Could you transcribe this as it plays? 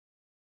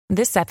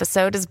This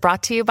episode is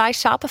brought to you by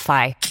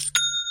Shopify.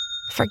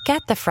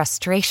 Forget the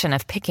frustration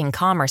of picking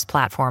commerce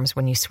platforms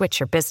when you switch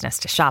your business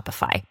to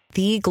Shopify,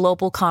 the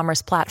global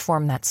commerce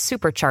platform that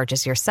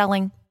supercharges your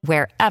selling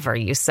wherever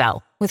you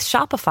sell. With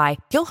Shopify,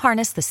 you'll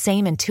harness the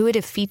same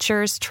intuitive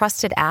features,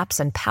 trusted apps,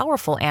 and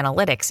powerful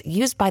analytics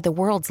used by the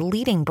world's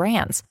leading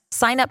brands.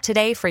 Sign up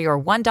today for your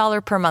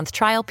 $1 per month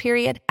trial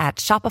period at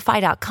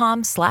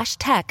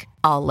shopify.com/tech,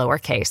 all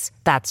lowercase.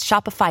 That's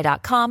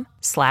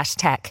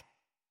shopify.com/tech.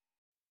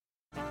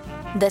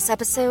 This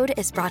episode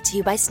is brought to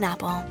you by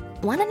Snapple.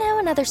 Want to know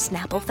another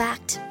Snapple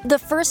fact? The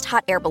first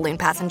hot air balloon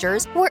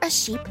passengers were a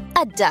sheep,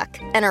 a duck,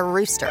 and a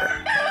rooster.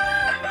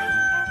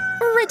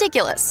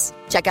 Ridiculous.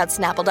 Check out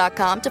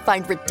Snapple.com to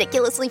find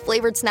ridiculously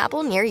flavored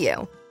Snapple near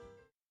you.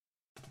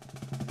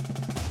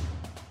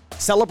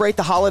 Celebrate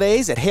the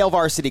holidays at Hale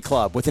Varsity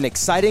Club with an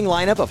exciting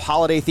lineup of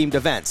holiday-themed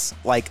events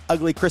like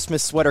Ugly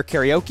Christmas Sweater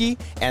Karaoke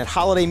and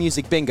Holiday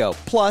Music Bingo,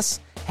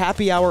 plus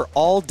happy hour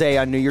all day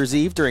on New Year's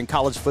Eve during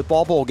college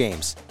football bowl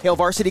games. Hale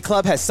Varsity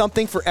Club has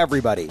something for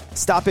everybody.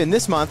 Stop in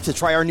this month to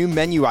try our new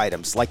menu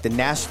items like the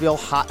Nashville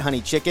Hot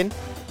Honey Chicken,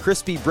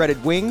 crispy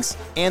breaded wings,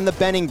 and the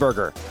Benning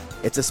Burger.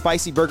 It's a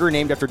spicy burger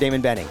named after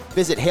Damon Benning.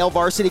 Visit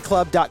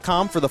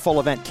HaleVarsityClub.com for the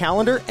full event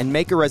calendar and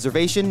make a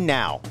reservation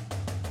now.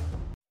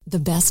 The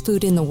best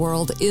food in the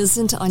world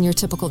isn't on your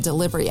typical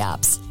delivery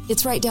apps.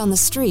 It's right down the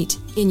street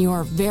in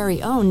your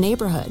very own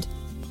neighborhood.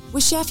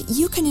 With Chef,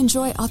 you can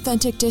enjoy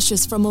authentic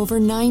dishes from over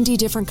 90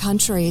 different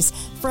countries,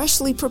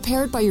 freshly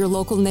prepared by your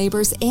local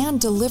neighbors and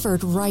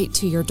delivered right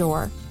to your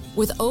door.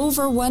 With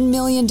over 1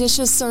 million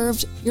dishes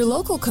served, your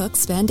local cooks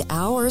spend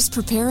hours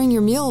preparing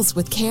your meals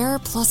with care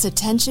plus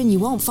attention you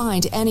won't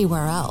find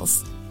anywhere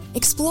else.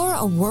 Explore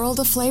a world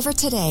of flavor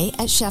today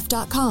at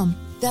chef.com.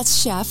 That's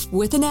chef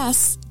with an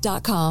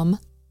S.com.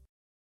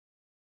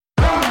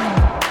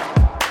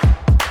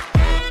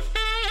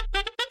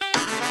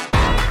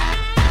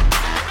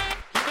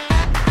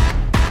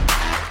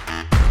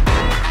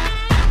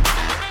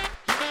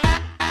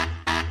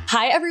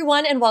 Hi,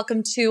 everyone, and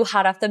welcome to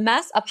Hot Off the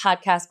Mess, a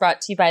podcast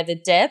brought to you by The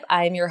Dip.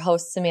 I am your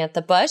host,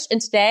 Samantha Bush,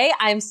 and today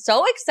I'm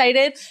so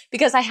excited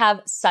because I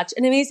have such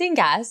an amazing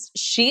guest.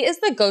 She is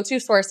the go-to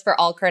source for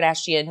all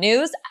Kardashian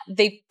news.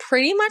 They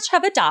pretty much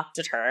have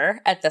adopted her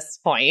at this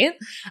point.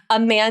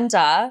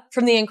 Amanda,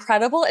 from the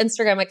incredible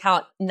Instagram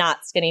account,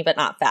 Not Skinny But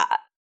Not Fat.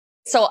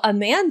 So,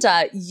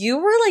 Amanda, you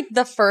were like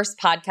the first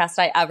podcast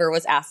I ever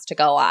was asked to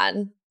go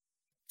on.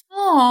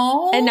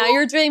 Oh. And now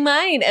you're doing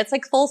mine. It's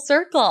like full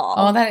circle.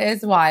 Oh, that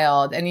is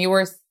wild. And you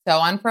were so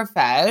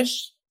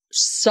unprofesh.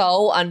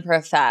 So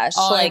unprofesh.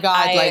 Oh my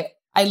God.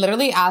 I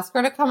literally asked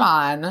her to come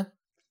on.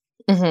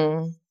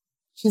 Mm-hmm.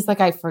 She's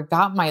like, I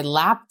forgot my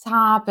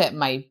laptop at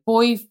my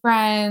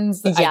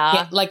boyfriend's.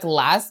 Yeah.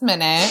 Last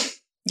minute.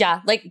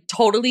 Yeah, like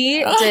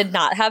totally did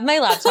not have my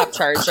laptop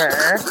charger.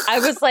 I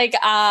was like,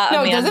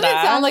 no, Amanda. doesn't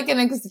it sound like an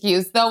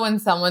excuse though when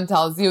someone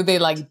tells you they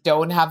like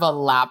don't have a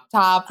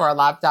laptop or a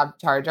laptop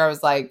charger? I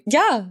was like,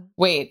 yeah,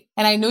 wait.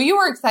 And I knew you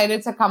were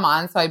excited to come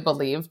on, so I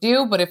believed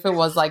you. But if it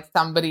was like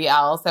somebody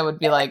else, I would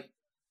be like,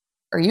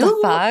 are you the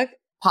fuck?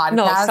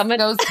 Podcast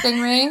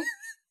ghosting me?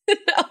 No.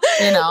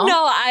 You know?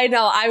 No, I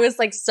know. I was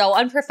like so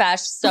unprofesh,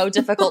 so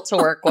difficult to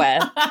work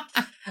with.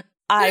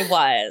 I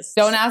was.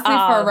 Don't ask me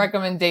for a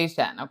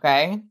recommendation,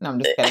 okay? No, I'm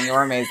just kidding. You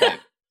were amazing.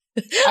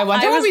 I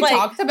wonder what we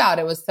talked about.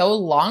 It was so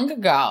long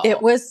ago.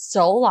 It was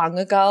so long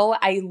ago.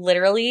 I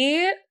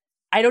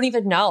don't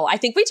even know. I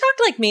think we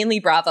talked like mainly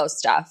Bravo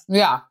stuff.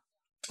 Yeah.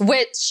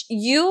 Which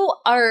you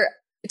are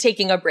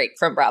taking a break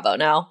from Bravo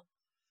now.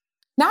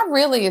 Not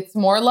really. It's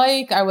more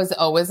like I was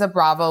always a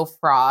Bravo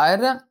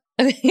fraud.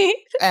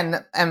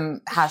 and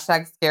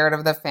hashtag scared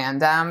of the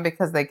fandom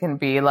because they can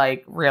be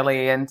like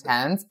really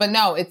intense. But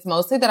no, it's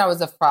mostly that I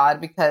was a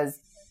fraud because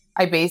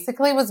I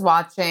basically was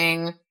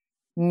watching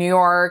New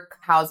York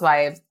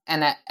Housewives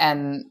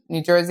and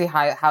New Jersey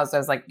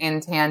Housewives like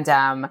in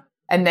tandem,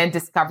 and then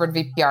discovered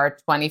VPR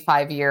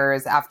 25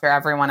 years after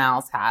everyone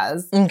else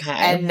has. Okay.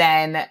 And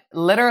then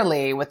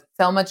literally with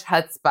so much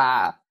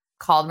chutzpah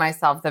called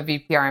myself the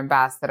VPR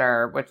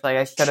ambassador, which like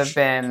I should have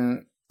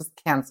been just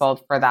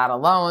canceled for that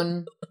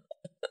alone.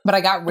 But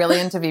I got really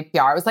into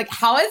VPR. I was like,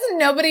 how has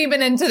nobody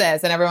been into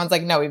this? And everyone's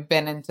like, no, we've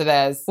been into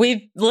this.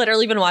 We've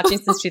literally been watching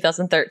since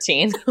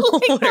 2013.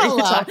 What are you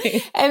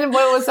talking? And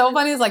what was so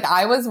funny is like,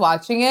 I was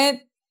watching it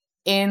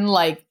in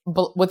like,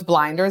 with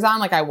blinders on.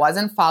 Like I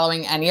wasn't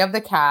following any of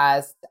the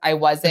cast. I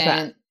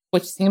wasn't,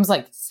 which seems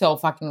like so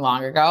fucking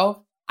long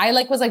ago. I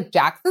like was like,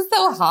 Jax is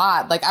so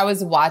hot. Like I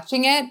was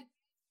watching it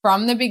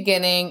from the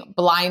beginning,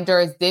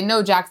 blinders, didn't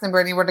know Jax and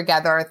Brittany were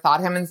together, thought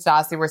him and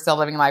Stassi were still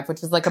living life,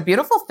 which is like a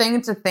beautiful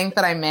thing to think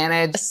that I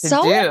managed to do.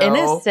 So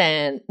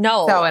innocent.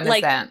 No. So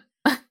innocent.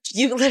 Like,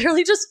 you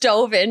literally just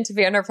dove into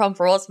Vanderpump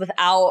Rules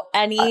without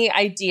any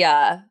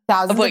idea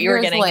of what you were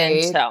getting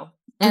into.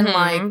 And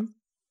like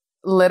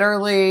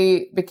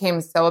literally became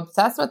so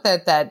obsessed with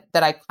it that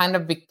I kind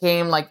of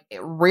became like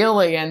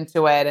really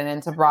into it and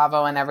into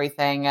Bravo and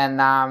everything.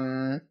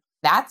 And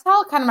that's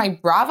how kind of my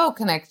Bravo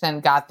connection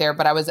got there.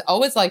 But I was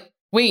always like,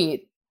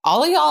 wait,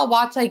 all of y'all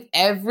watch like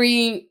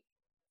everything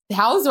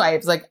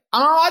Housewives. Like,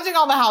 I'm not watching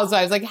all the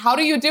Housewives. Like, how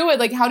do you do it?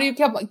 Like, how do you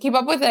keep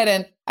up with it?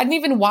 And I didn't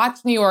even watch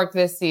New York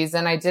this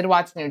season. I did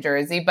watch New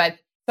Jersey. But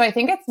so I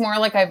think it's more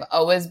like I've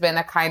always been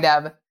a kind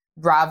of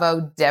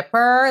Bravo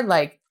dipper.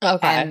 Like,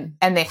 and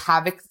they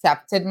have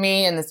accepted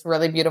me in this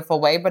really beautiful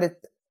way. But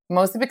it's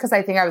mostly because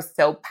I think I was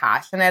so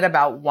passionate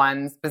about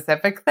one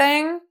specific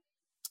thing.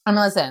 And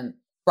listen,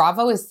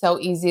 Bravo is so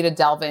easy to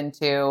delve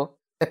into.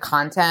 The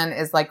content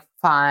is like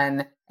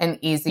fun and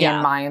easy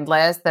and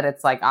mindless that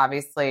it's like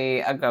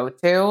obviously a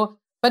go-to.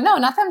 But no,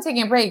 not that I'm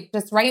taking a break.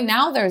 Just right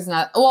now there's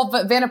not, well,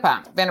 but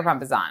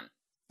Vanderpump is on.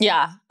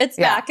 Yeah, it's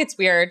back. It's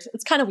weird.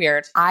 It's kind of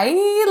weird.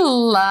 I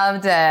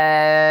loved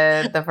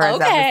it the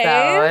first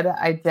episode.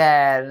 I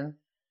did.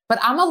 But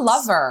I'm a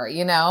lover,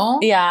 you know?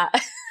 Yeah.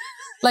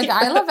 Like,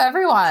 I love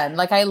everyone.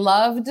 Like, I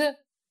loved,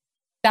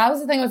 that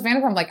was the thing with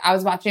Vanderpump. Like, I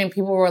was watching and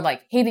people were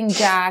like hating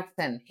Jax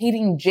and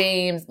hating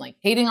James and like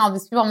hating all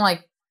these people. I'm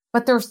like,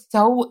 but they're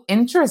so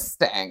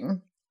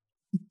interesting.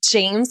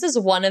 James is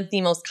one of the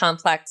most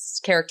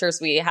complex characters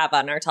we have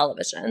on our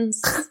televisions.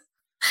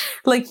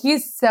 Like,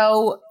 he's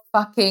so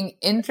fucking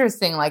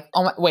interesting. Like,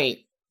 oh my,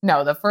 wait,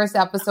 no, the first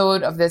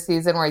episode of this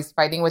season where he's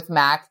fighting with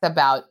Max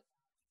about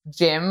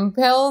gym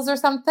pills or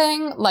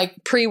something,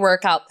 like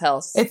pre-workout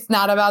pills. It's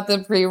not about the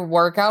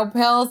pre-workout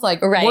pills.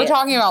 Like, we're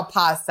talking about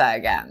pasta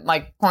again,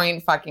 like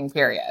point fucking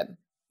period.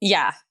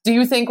 Yeah. Do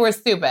you think we're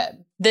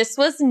stupid? This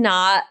was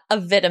not a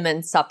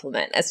vitamin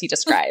supplement, as he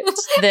described.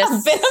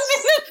 This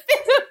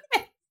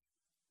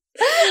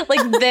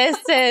like, this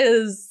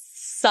is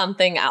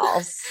something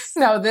else.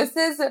 No, this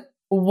is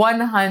one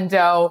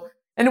hundo.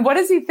 And what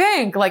does he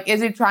think? Like,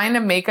 is he trying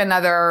to make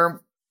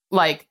another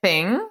like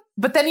thing?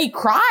 But then he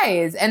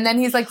cries and then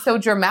he's like so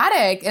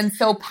dramatic and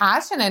so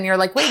passionate. And you're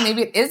like, wait,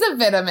 maybe it is a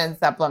vitamin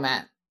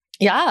supplement.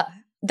 Yeah.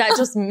 That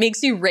just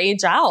makes you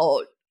rage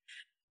out.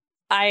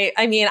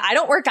 I mean, I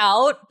don't work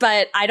out,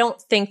 but I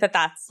don't think that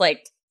that's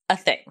like a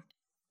thing.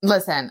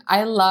 Listen,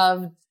 I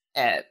loved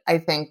it. I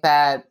think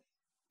that,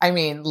 I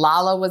mean,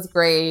 Lala was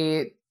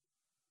great.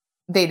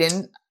 They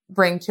didn't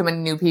bring too many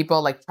new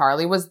people. Like,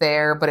 Charlie was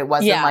there, but it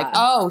wasn't like,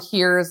 oh,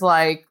 here's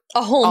like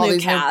a whole new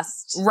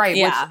cast. Right.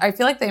 Yeah. Which I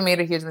feel like they made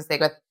a huge mistake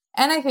with.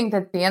 And I think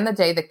that at the end of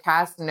the day, the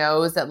cast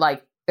knows that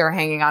like they're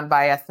hanging on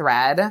by a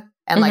thread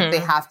and like they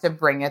have to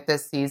bring it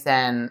this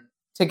season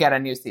to get a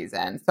new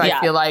season. So I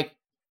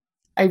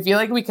feel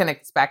like we can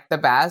expect the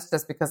best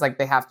just because like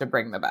they have to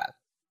bring the best.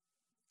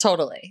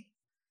 Totally.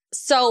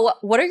 So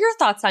what are your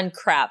thoughts on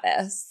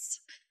Travis?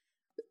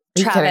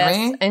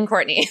 Travis and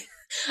Courtney.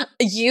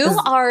 You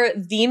are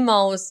the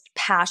most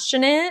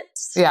passionate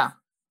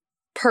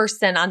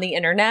person on the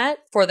internet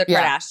for the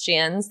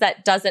Kardashians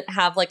that doesn't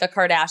have like a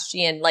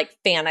Kardashian like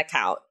fan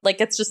account.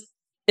 Like, it's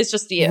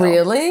just you.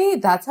 Really?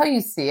 That's how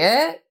you see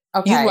it?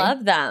 Okay. You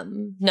love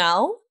them.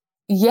 No?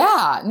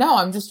 Yeah. No,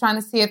 I'm just trying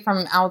to see it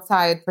from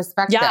outside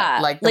perspective. Yeah.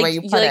 Like the way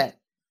you put it.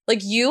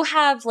 Like, you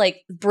have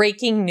like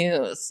breaking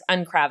news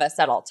on Travis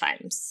at all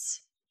times.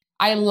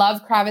 I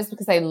love Travis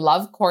because I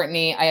love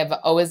Courtney. I have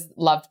always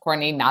loved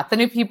Courtney, not the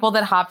new people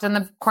that hopped on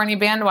the Courtney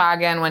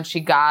bandwagon when she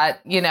got,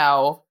 you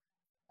know,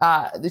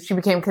 she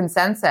became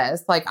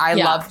consensus. Like, I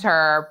loved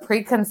her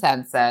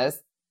pre-consensus.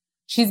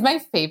 She's my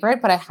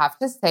favorite, but I have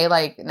to say,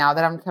 like, now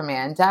that I'm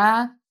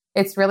Commanda,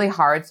 it's really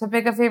hard to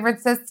pick a favorite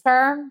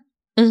sister.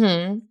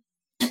 Mm-hmm.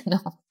 No.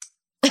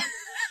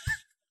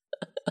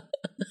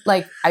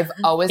 Like, I've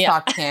always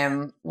thought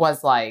Kim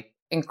was, like,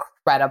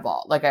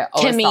 incredible. Like, I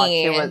always thought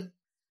she was,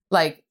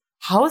 like,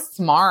 how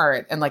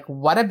smart and, like,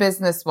 what a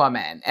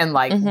businesswoman. And,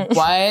 like,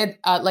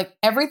 what, like,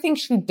 everything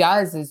she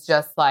does is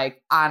just,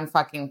 like, on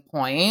fucking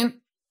point.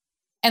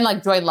 And,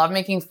 like, do I love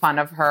making fun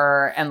of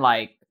her and,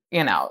 like,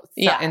 you know,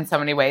 in so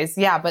many ways?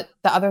 Yeah, but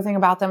the other thing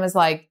about them is,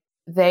 like,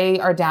 they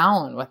are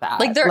down with that.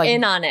 Like, they're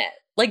in on it.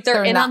 Like,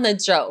 they're in on the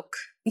joke.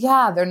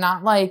 Yeah, they're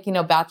not like, you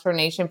know, Bachelor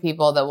Nation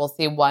people that will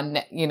see one,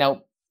 you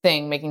know,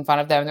 thing making fun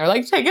of them and they're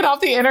like, take it off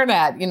the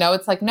internet. You know,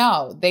 it's like,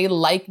 no, they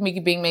like me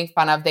being made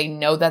fun of. They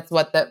know that's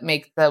what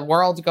makes the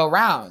world go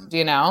round,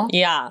 you know?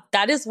 Yeah,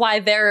 that is why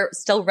they're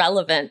still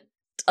relevant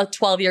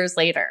 12 years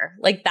later.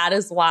 Like, that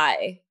is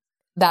why.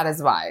 That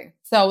is why.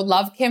 So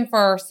love Kim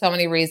for so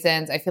many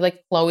reasons. I feel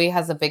like Khloe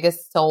has the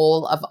biggest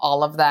soul of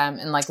all of them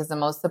and like is the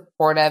most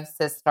supportive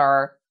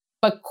sister.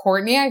 But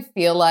Courtney, I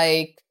feel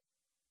like,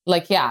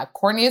 yeah,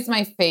 Courtney is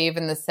my fave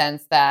in the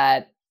sense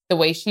that the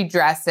way she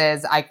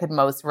dresses, I could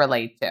most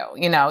relate to,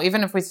 you know,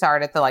 even if we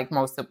start at the like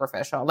most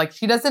superficial, like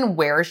she doesn't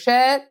wear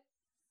shit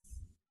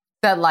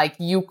that like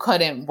you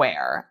couldn't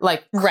wear.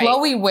 Like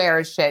Khloe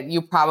wears shit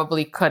you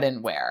probably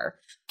couldn't wear.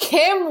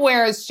 Kim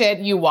wears shit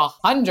you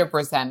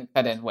 100%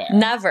 couldn't wear.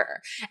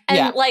 Never.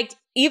 And like,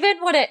 even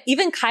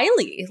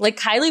Kylie, like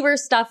Kylie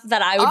wears stuff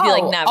that I would be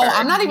like, never. Oh,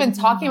 I'm not even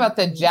talking about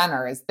the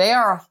Jenners. They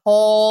are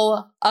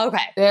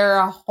they're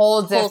a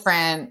whole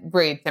different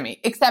breed to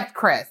me, except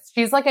Kris.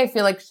 She's like, I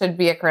feel like should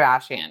be a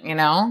Kardashian, you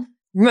know?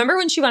 Remember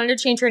when she wanted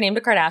to change her name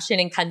to Kardashian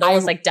and Kendall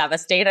was like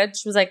devastated?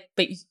 She was like,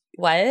 but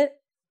what?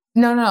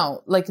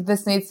 No. Like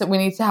we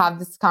need to have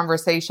this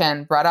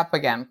conversation brought up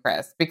again,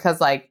 Kris, because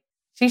like,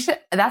 she should,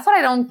 that's what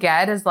I don't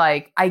get is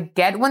like, I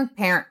get when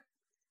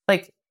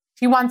like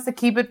she wants to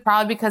keep it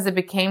proud because it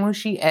became who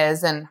she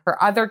is and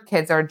her other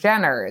kids are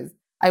Jenners.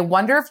 I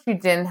wonder if she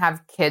didn't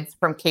have kids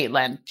from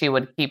Caitlyn, she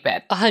would keep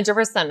it.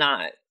 100%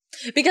 not.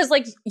 Because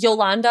like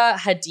Yolanda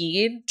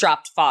Hadid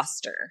dropped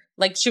Foster.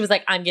 Like she was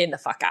like, I'm getting the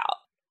fuck out.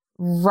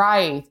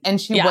 Right. And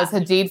she was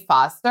Hadid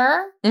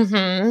Foster?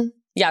 Mm-hmm.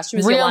 Yeah, she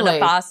was Yolanda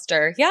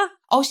Foster. Yeah.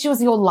 Oh, she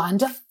was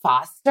Yolanda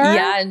Foster?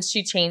 Yeah, and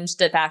she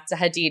changed it back to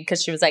Hadid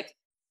because she was like,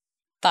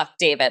 fuck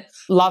David.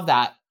 Love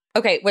that.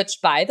 Okay, which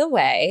by the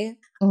way,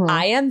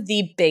 I am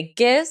the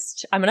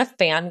biggest, I'm going to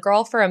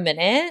fangirl for a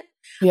minute.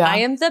 Yeah. I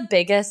am the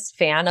biggest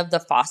fan of the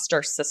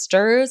Foster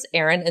sisters,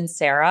 Erin and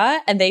Sarah,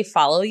 and they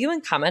follow you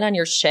and comment on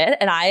your shit.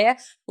 And I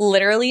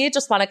literally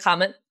just want to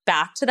comment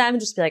back to them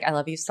and just be like, I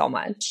love you so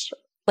much.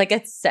 Like,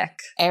 it's sick.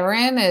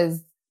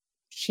 Erin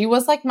she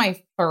was like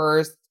my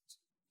first,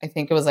 I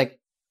think it was like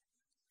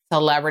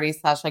celebrity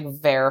 / like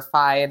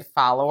verified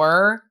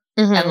follower.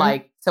 Mm-hmm. And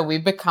like, so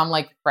we've become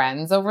like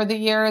friends over the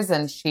years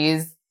and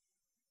she's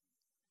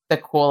the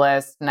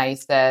coolest,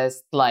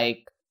 nicest,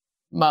 like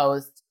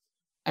most,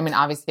 I mean,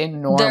 obviously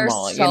normal, they're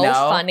so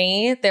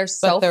funny. They're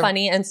so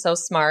funny and so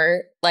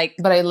smart. Like,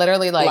 but I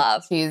literally like,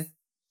 love. She's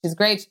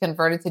great. She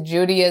converted to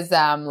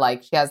Judaism.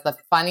 Like she has the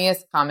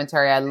funniest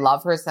commentary. I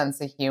love her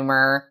sense of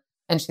humor.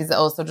 And she's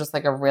also just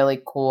like a really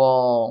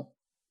cool.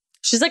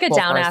 She's like a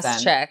down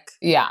ass chick.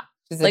 Yeah.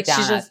 She's like a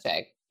down ass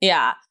chick.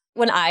 Yeah.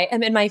 When I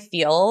am in my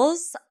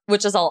feels,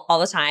 which is all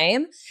the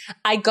time,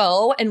 I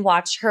go and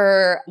watch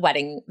her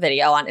wedding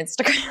video on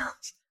Instagram.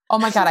 Oh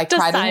my God, I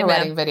cried in her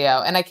wedding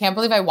video and I can't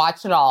believe I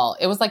watched it all.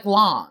 It was like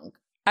long.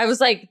 I was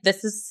like,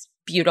 this is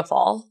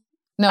beautiful.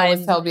 No, it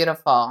was so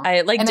beautiful.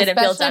 I like didn't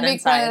feel done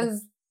inside.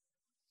 Because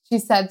she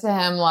said to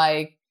him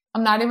like,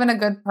 I'm not even a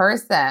good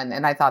person.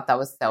 And I thought that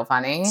was so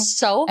funny.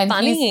 So and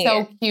funny. He's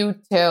so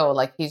cute too.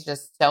 Like he's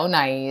just so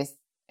nice.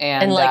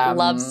 And like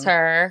loves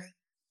her.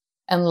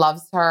 And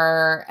loves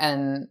her.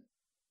 And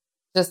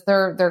just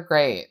they're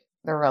great.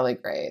 They're really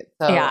great.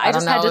 So yeah,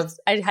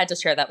 I had to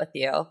share that with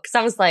you. Because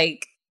I was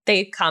like,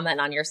 they comment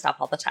on your stuff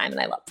all the time and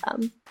I love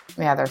them.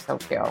 Yeah, they're so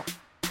cute.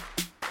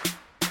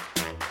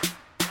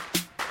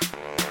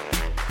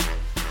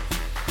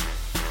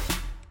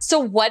 So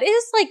what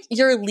is like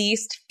your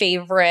least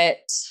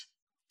favorite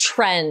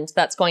trend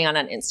that's going on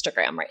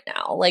Instagram right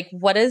now? Like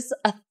what is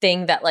a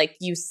thing that like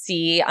you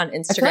see on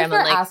Instagram? I feel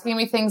like you're asking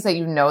me things that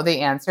you know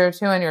the answer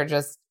to and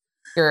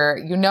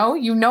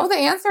you know the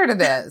answer to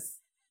this.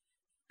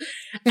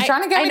 You're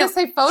trying to get me to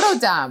say photo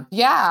dump.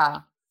 Yeah.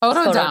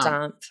 Photo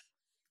dump.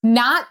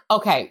 Not,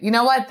 okay, you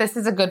know what? This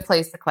is a good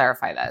place to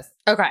clarify this.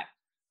 Okay.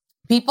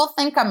 People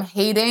think I'm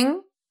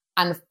hating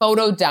on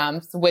photo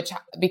dumps, which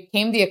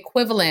became the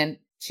equivalent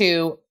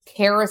to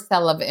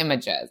carousel of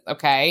images,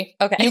 okay?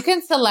 Okay. You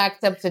can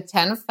select up to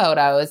 10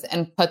 photos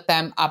and put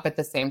them up at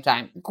the same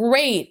time.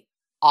 Great.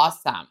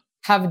 Awesome.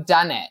 Have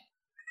done it.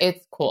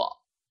 It's cool.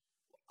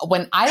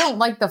 When I don't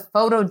like the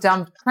photo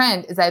dump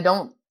trend is I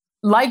don't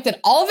like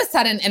that all of a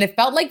sudden, and it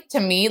felt like to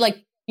me,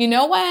 like, you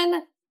know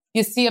when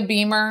you see a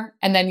Beamer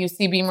and then you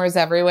see Beamers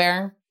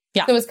everywhere?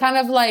 Yeah. So it was kind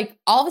of like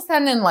all of a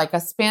sudden in like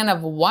a span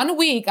of 1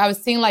 week, I was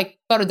seeing like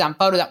photo dump,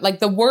 like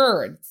the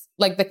words,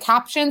 like the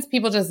captions,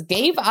 people just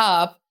gave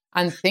up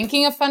on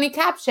thinking of funny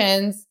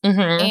captions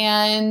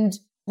and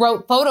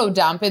wrote photo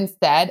dump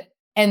instead.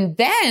 And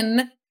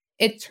then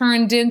it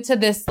turned into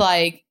this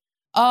like,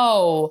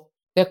 oh,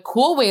 the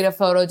cool way to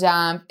photo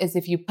dump is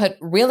if you put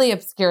really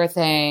obscure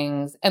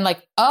things and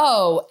like,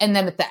 oh, and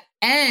then at the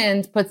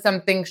end, put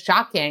something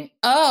shocking.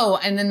 Oh,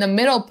 and in the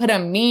middle, put a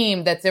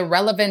meme that's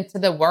irrelevant to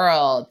the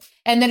world.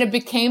 And then it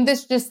became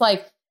this just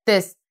like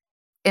this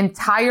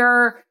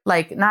entire,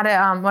 like, not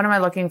a, what am I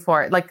looking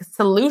for? Like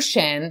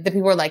solution that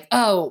people were like,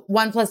 oh,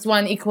 1 +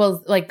 1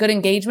 equals like good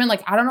engagement.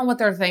 Like, I don't know what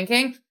they're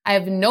thinking. I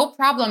have no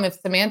problem if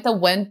Samantha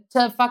went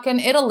to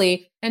fucking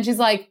Italy and she's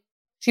like,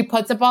 she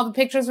puts up all the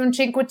pictures from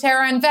Cinque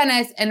Terre and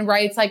Venice and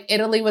writes like,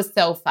 Italy was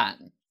so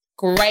fun.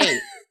 Great.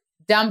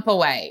 Dump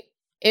away.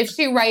 If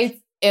she writes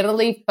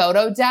Italy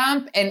photo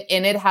dump and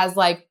in it has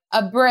like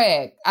a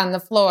brick on the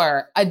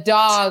floor, a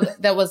dog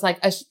that was like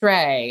a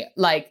stray,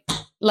 like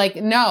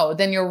no,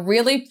 then you're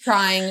really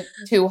trying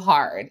too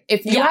hard.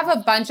 If you have a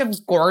bunch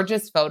of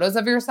gorgeous photos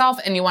of yourself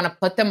and you want to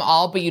put them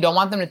all, but you don't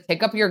want them to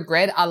take up your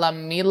grid a la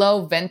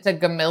Milo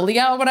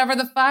Ventimiglia or whatever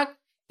the fuck,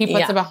 he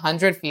puts up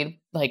 100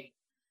 feet, like,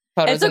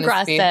 photos. It's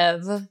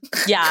aggressive.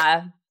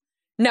 Yeah.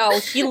 No,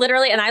 he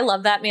literally, and I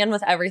love that man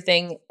with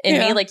everything in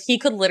me. Like he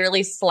could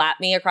literally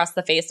slap me across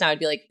the face and I would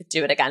be like,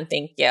 do it again.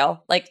 Thank you.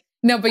 Like,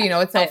 no, but you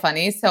know, it's so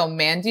funny. So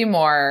Mandy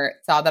Moore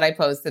saw that I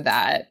posted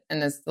that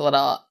and this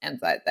little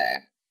insight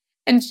there.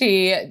 And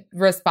she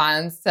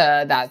responds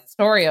to that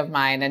story of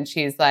mine. And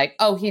she's like,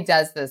 oh, he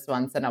does this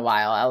once in a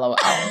while. LOL.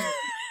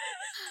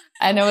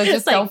 And it was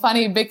just so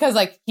funny because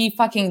like he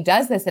fucking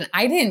does this. And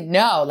I didn't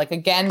know, like,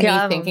 again,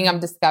 me thinking I'm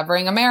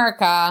discovering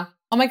America.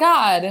 Oh my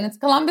God. And it's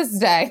Columbus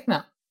Day.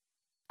 No,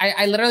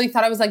 I literally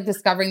thought I was like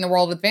discovering the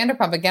world with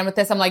Vanderpump. Again with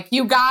this, I'm like,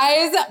 you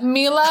guys,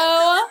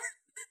 Milo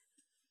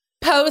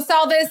post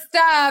all this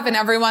stuff. And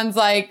everyone's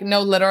like,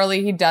 no,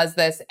 literally, he does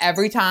this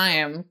every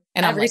time.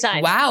 And every I'm like,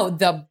 time. Wow,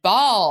 the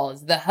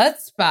balls, the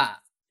chutzpah.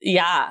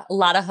 Yeah, a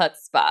lot of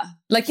chutzpah.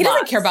 Like, he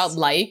doesn't care about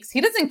likes.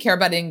 He doesn't care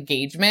about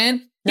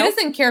engagement. He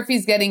doesn't care if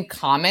he's getting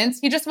comments.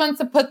 He just wants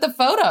to put the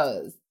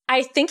photos.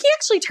 I think he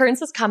actually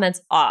turns his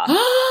comments off,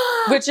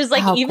 which is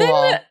like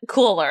even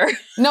cooler.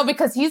 No,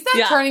 because he's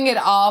not turning it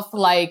off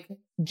like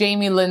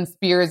Jamie Lynn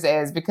Spears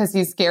is, because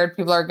he's scared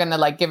people are going to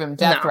like give him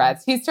death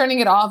threats. He's turning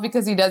it off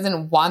because he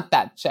doesn't want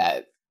that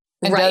shit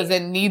and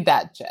doesn't need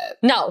that shit.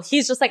 No,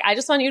 he's just like, I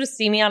just want you to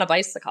see me on a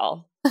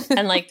bicycle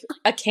and like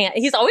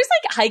he's always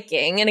like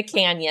hiking in a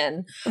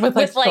canyon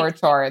with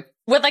shorts.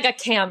 With like a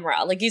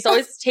camera. Like he's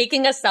always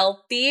taking a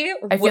selfie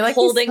I feel like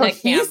holding a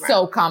camera. He's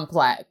so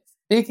complex.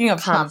 Speaking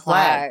of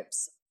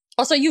complex.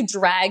 Also, you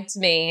dragged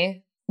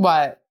me.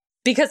 What?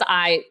 Because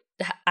I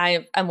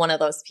am one of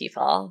those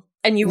people.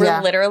 And you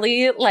were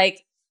literally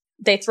like,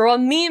 they throw a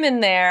meme in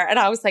there. And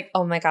I was like,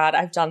 oh my God,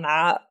 I've done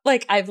that.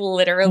 Like, I've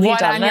literally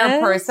done that. On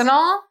your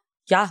personal?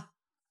 Yeah.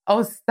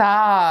 Oh,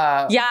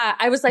 stop. Yeah.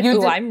 I was like,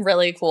 I'm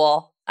really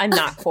cool. I'm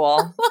not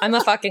cool. I'm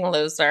a fucking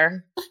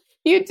loser.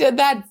 You did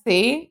that.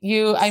 See?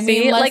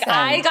 Like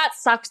I got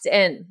sucked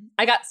in.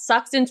 I got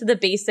sucked into the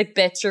basic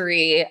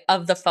bitchery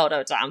of the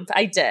photo dump.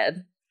 I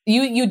did.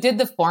 You did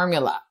the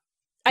formula.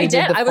 I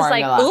did. I was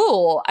like,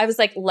 ooh. I was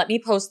like, let me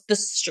post the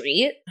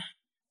street.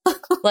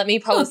 Let me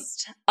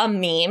post a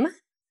meme.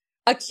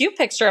 A cute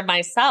picture of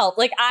myself.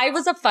 Like I'm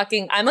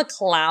a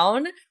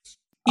clown.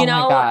 You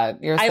know, my God.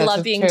 I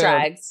love being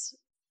dragged.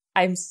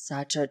 I'm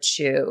such a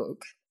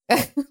choog.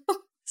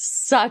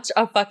 Such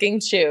a fucking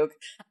choog.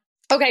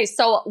 Okay,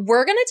 so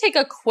we're going to take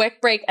a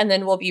quick break and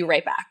then we'll be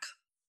right back.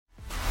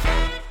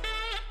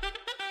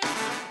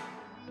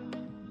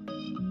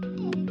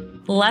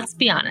 Let's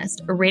be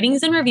honest,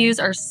 ratings and reviews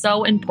are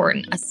so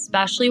important,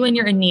 especially when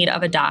you're in need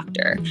of a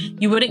doctor.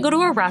 You wouldn't go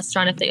to a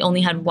restaurant if they only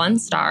had 1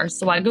 star,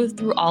 so I go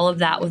through all of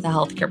that with a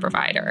healthcare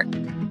provider.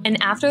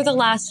 And after the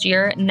last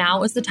year,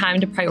 now is the time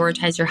to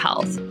prioritize your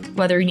health.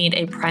 Whether you need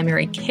a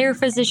primary care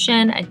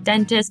physician, a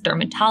dentist,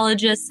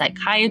 dermatologist,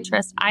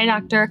 psychiatrist, eye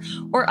doctor,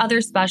 or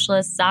other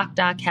specialists,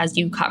 ZocDoc has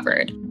you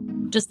covered.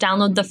 Just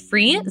download the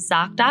free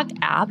ZocDoc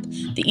app,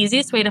 the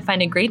easiest way to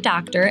find a great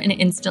doctor and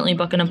instantly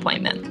book an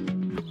appointment.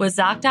 With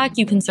ZocDoc,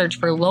 you can search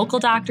for local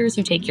doctors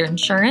who take your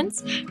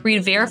insurance,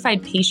 read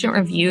verified patient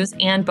reviews,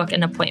 and book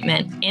an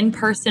appointment in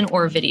person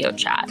or video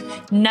chat.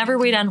 Never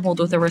wait on hold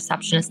with a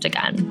receptionist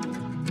again.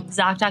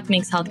 ZocDoc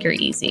makes healthcare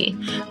easy.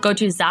 Go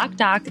to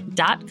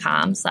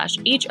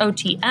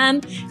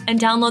ZocDoc.com/HOTM and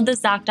download the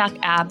ZocDoc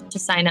app to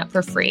sign up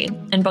for free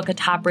and book a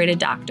top-rated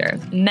doctor.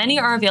 Many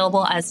are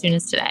available as soon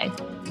as today.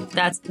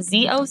 That's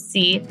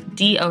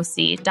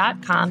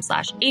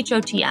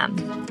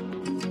ZocDoc.com/HOTM.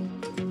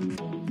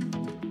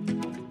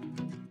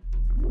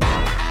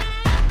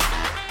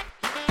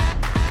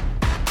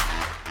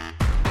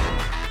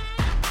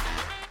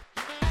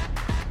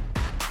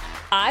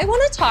 I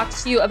want to talk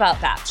to you about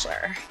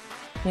Bachelor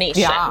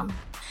Nation. Yeah.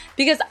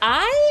 Because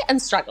I am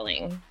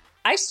struggling.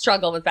 I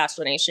struggle with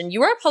Bachelor Nation.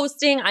 You are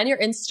posting on your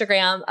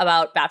Instagram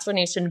about Bachelor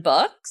Nation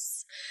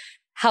books,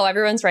 how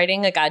everyone's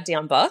writing a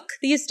goddamn book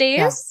these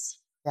days.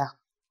 Yeah.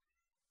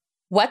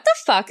 What the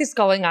fuck is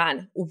going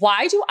on?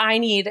 Why do I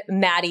need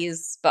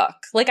Maddie's book?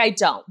 Like, I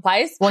don't. Why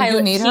is Pilot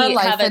you need Pete her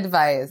life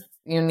advice.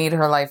 You need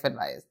her life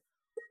advice.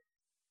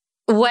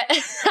 What?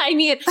 I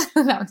mean,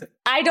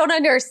 I don't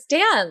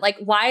understand. Like,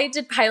 why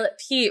did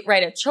Pilot Pete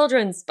write a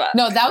children's book?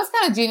 No, that was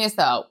kind of genius,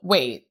 though.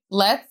 Wait,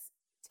 let's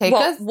take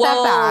a step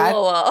back.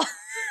 Whoa.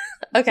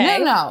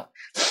 Okay. No.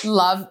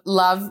 Love,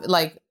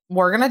 like,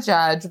 we're going to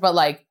judge, but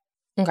like,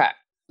 okay.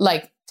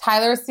 Like,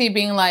 Tyler C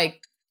being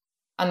like,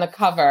 on the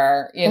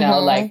cover, you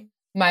know, like,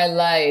 my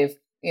life,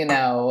 you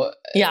know,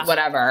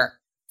 whatever.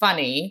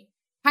 Funny.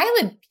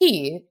 Pilot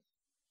Pete,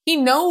 he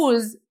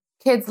knows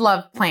kids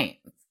love planes.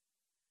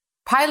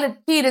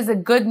 Pilot Pete is a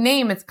good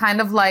name. It's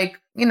kind of like,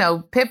 you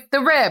know, Pip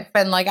the Rip.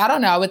 And like, I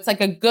don't know. It's like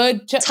a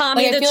good...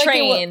 Tommy like, the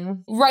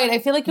Train. Right. I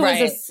feel like it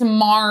was a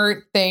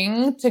smart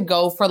thing to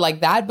go for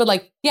like that. But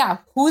like, yeah,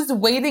 who's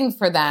waiting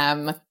for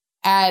them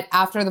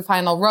after the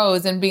final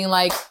rose and being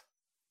like,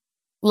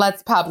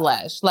 let's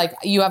publish. Like,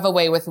 you have a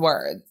way with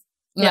words.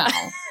 No. Yeah.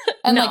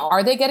 And like,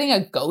 are they getting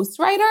a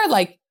ghostwriter?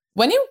 Like,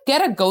 when you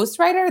get a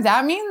ghostwriter,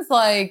 that means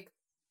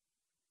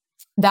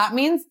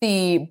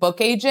the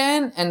book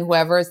agent and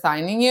whoever is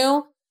signing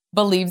you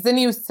believes in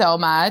you so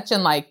much.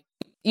 And like,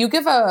 you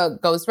give a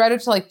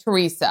ghostwriter to like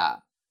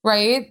Teresa,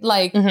 right?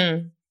 Like,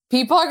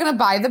 people are going to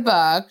buy the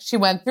book. She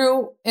went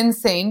through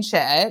insane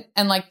shit.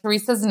 And like,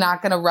 Teresa's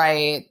not going to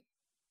write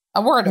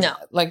a word of it.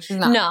 Like, she's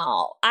not.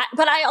 No.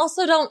 But I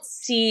also don't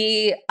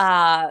see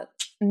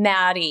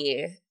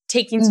Maddie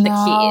taking to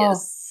the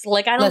keys.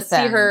 Like, I don't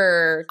see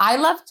her. I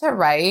love to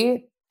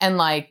write. And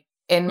like,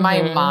 in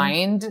my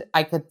mind,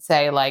 I could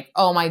say like,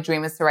 oh, my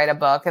dream is to write a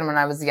book. And when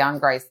I was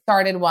younger, I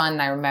started one.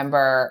 I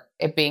remember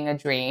it being a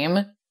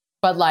dream.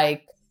 But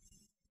like,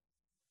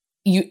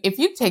 if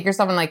you take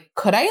yourself and like,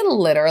 could I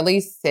literally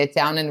sit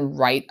down and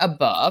write a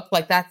book?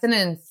 Like, that's an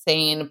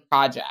insane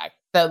project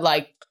that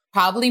like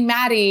probably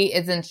Maddie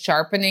isn't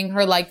sharpening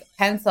her like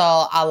pencil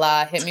a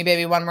la Hit Me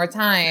Baby One More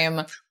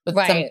Time with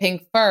some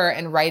pink fur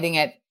and writing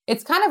it.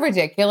 It's kind of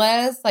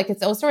ridiculous. Like,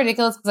 it's also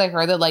ridiculous because I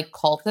heard that like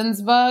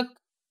Colton's book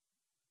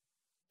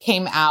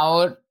came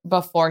out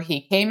before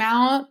he came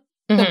out.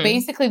 So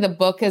basically the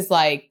book is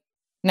like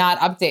not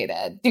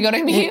updated. Do you know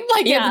what I mean?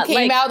 Like it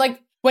came out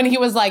like when he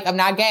was like, I'm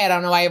not gay. I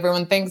don't know why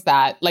everyone thinks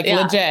that. Like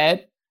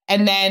legit.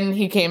 And then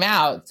he came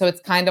out. So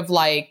it's kind of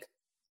like,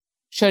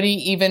 should he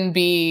even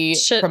be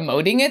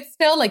promoting it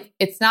still? Like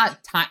it's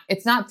not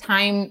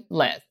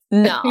timeless.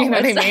 No, you know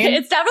what I mean?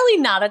 It's definitely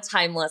not a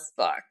timeless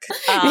book.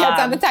 Yeah, it's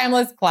not a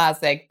timeless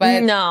classic.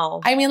 But no.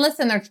 I mean,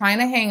 listen, they're trying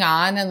to hang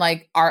on. And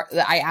like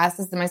I asked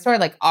this in my story,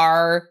 like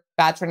our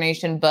Bachelor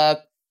Nation book,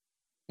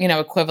 you know,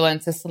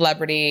 equivalent to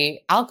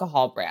celebrity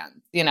alcohol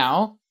brands, you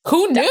know?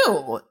 Who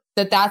knew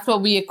that that's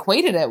what we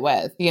equated it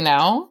with, you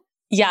know?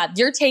 Yeah,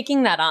 you're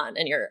taking that on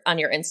your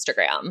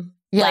Instagram.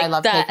 Yeah, like I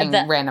love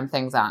taking random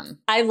things on.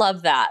 I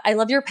love that. I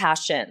love your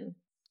passion.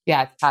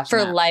 Yeah, it's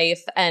passionate. For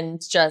life and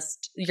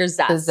just your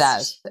zest. The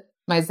zest.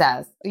 My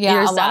zest.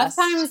 Yeah, lot of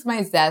times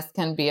my zest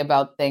can be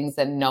about things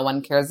that no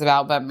one cares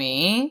about but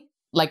me.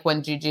 Like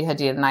when Gigi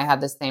Hadid and I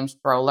had the same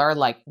stroller,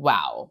 like,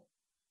 wow.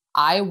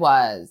 I don't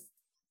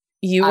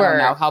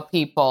know how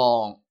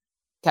people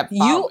kept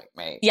following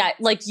me. Yeah,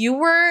 like you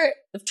were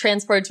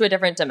transported to a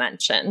different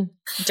dimension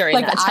during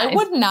that time. I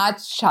would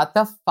not shut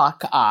the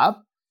fuck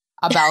up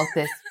about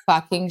this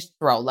fucking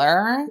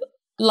stroller.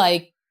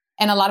 Like,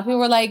 and a lot of people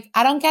were like,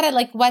 I don't get it.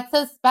 Like, what's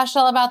so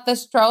special about the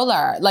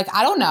stroller? Like,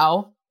 I don't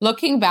know.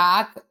 Looking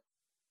back,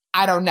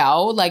 I don't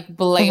know. Like,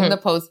 blame the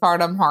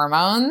postpartum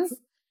hormones.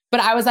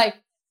 But I was like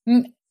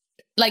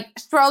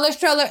stroller.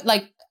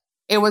 Like,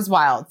 it was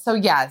wild. So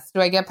yes,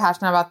 do I get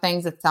passionate about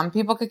things that some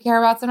people could care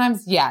about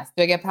sometimes? Yes.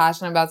 Do I get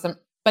passionate about some?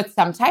 But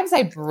sometimes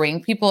I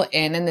bring people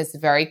in this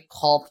very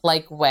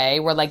cult-like way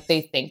where like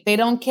they think they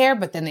don't care,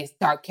 but then they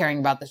start caring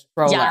about the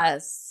stroller.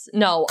 Yes.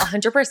 No,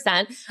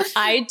 100%.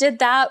 I did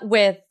that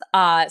with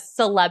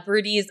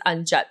celebrities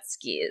on jet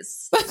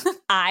skis.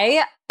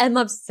 I am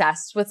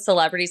obsessed with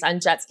celebrities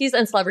on jet skis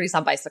and celebrities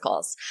on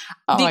bicycles.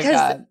 Oh my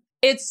God.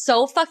 It's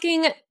so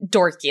fucking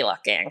dorky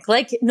looking.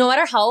 Like, no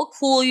matter how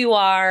cool you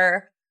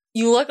are,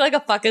 you look like a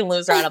fucking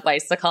loser on a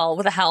bicycle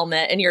with a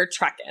helmet and you're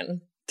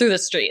trekking through the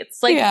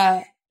streets.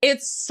 Like,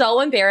 it's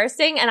so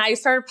embarrassing. And I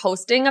started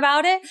posting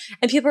about it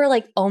and people are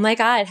like, oh my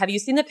God, have you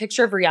seen the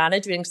picture of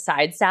Rihanna doing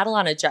side saddle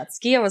on a jet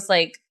ski? I was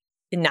like,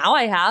 now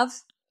I have.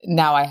 And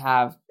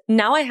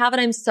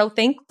I'm so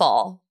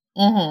thankful.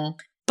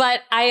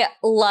 But I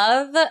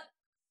love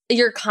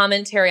your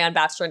commentary on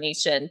Bachelor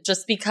Nation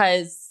just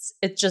because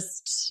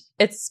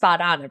it's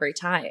spot on every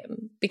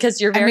time because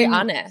you're very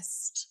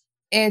honest.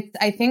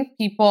 I think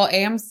people,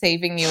 I'm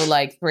saving you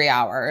like 3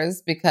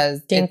 hours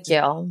because Thank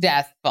you.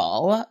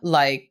 Deathful.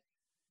 Like,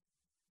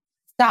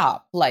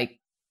 stop. Like,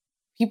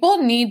 people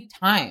need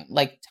time.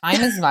 Like, time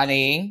is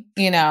money,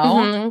 you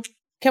know?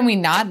 Can we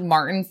not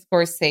Martin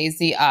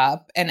Scorsese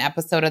up an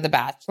episode of The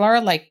Bachelor?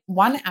 Like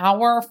 1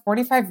 hour,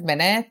 45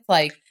 minutes?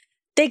 Like,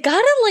 they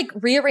gotta like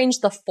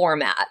rearrange the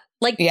format.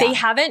 Like they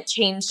haven't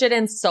changed it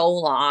in so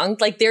long.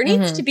 Like there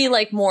needs to be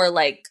like more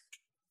like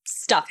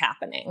stuff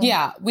happening.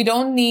 Yeah. We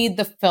don't need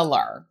the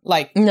filler.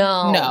 Like,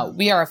 no,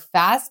 we are a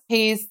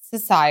fast-paced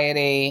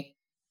society.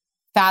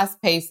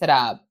 Fast-pace it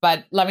up.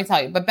 But let me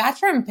tell you, but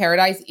Bachelor in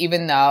Paradise,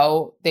 even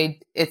though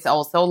it's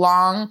also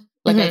long,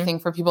 like I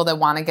think for people that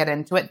want to get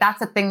into it, that's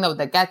the thing though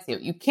that gets you.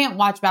 You can't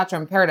watch Bachelor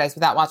in Paradise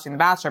without watching The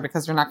Bachelor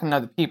because you're not going to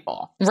know the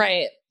people.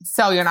 Right.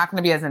 So you're not going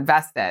to be as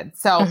invested.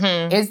 So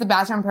is The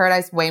Bachelor in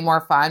Paradise way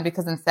more fun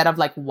because instead of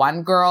like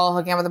one girl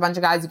hooking up with a bunch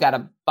of guys, you got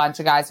a bunch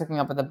of guys hooking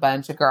up with a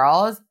bunch of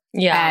girls.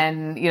 Yeah.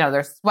 And, you know,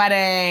 they're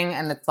sweating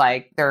and it's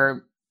like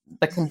the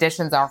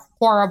conditions are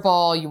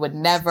horrible. You would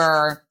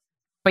never,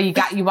 but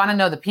you want to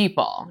know the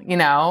people, you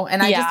know?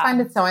 And I just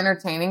find it so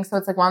entertaining. So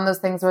it's like one of those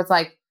things where it's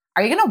like,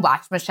 are you going to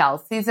watch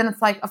Michelle's season?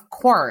 It's like, of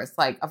course.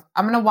 Like,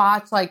 I'm going to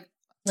watch like,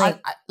 first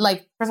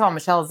of all,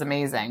 Michelle is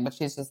amazing, but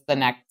she's just the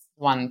next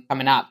one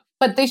coming up.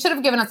 But they should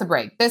have given us a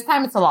break. This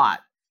time it's a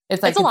lot.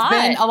 It's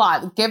been a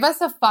lot. Give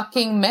us a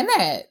fucking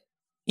minute.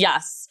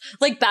 Yes.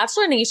 Like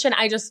Bachelor Nation,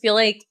 I just feel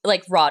like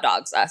raw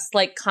dogs us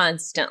like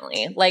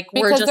constantly. Like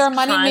because we're just they're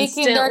money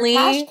making their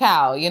cash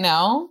cow, you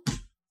know?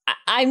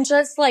 I'm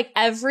just like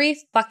every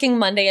fucking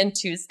Monday and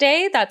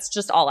Tuesday, that's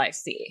just all I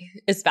see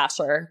is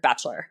Bachelor,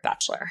 Bachelor,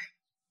 Bachelor.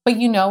 But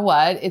you know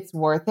what? It's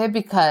worth it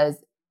because,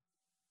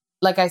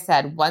 like I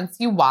said, once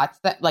you watch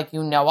that, like,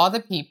 you know all the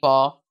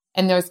people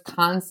and there's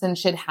constant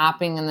shit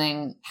happening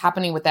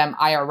with them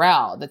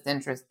IRL that's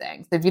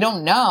interesting. So if you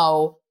don't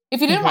know,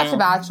 if you didn't watch The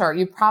Bachelor,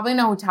 you probably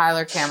know who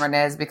Tyler Cameron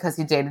is because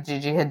he dated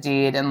Gigi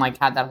Hadid and like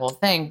had that whole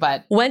thing.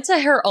 But went to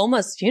her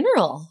Oma's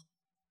funeral.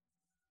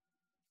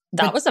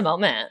 That was a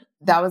moment.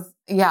 That was,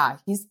 yeah.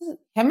 Him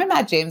and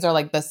Matt James are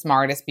like the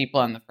smartest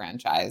people in the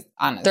franchise,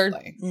 honestly.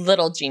 They're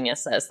little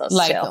geniuses, those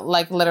two.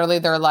 Like literally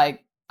they're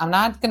like, I'm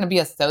not going to be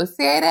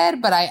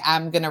associated, but I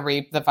am going to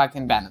reap the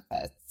fucking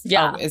benefits.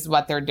 is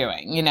what they're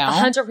doing, you know?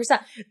 100%.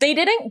 They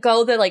didn't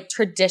go the like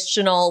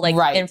traditional like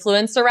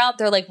influencer route.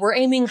 They're like, we're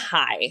aiming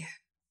high.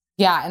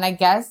 Yeah. And I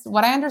guess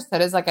what I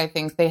understood is like, I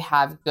think they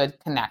have good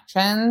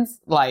connections,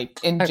 like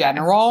in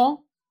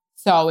general.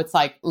 So it's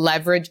like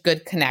leverage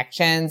good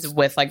connections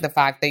with like the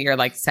fact that you're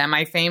like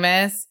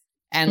semi-famous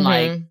and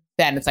like,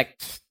 then it's like,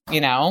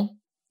 you know?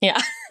 Yeah.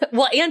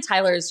 Well, and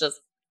Tyler is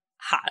just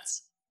hot.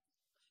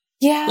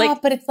 Yeah,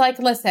 like, but it's like,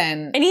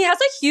 listen. And he has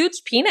a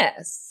huge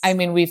penis. I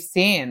mean, we've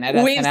seen at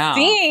SNL. We've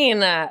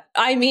seen.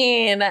 I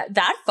mean,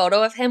 that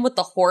photo of him with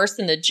the horse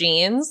and the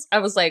jeans, I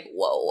was like,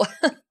 whoa.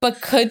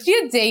 But could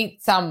you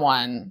date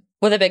someone?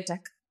 With a big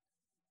dick?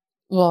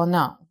 Well,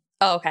 no.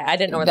 Oh, okay. I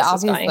didn't know where this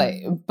was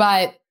going.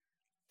 But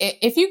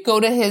if you go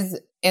to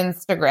his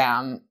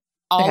Instagram,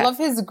 all of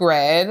his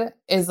grid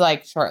is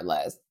like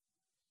shirtless.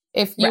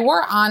 If you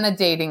were on a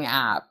dating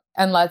app,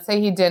 and let's say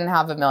he didn't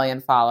have 1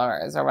 million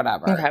followers or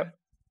whatever,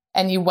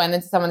 and you went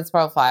into someone's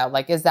profile,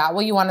 like, is that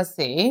what you want to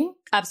see?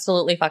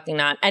 Absolutely fucking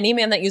not. Any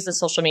man that uses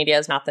social media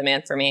is not the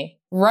man for me.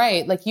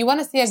 Right. Like, you want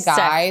to see a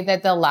guy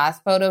that the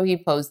last photo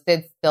he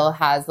posted still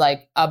has,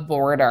 like, a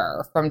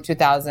border from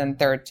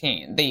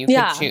 2013 that you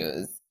could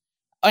choose.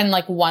 And,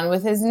 like, one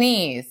with his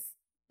niece.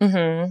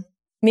 Mm-hmm.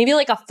 Maybe,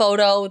 like, a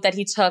photo that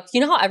he took. You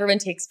know how everyone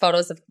takes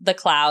photos of the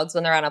clouds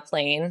when they're on a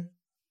plane?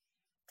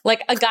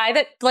 Like, a guy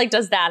that, like,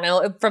 does that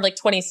from, like,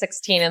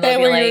 2016. And they'll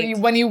be like...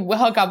 When you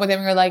hook up with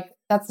him, you're like...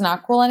 That's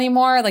not cool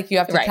anymore. Like, you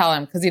have to tell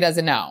him because he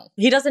doesn't know.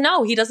 He doesn't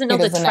know. He doesn't know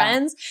the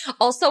trends.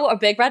 Also, a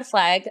big red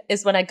flag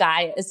is when a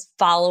guy is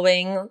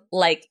following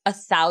like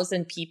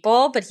 1,000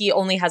 people, but he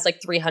only has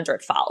like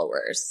 300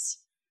 followers.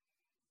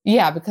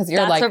 Yeah, because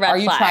you're like, are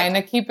you trying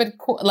to keep it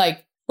cool?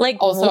 Like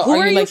also, who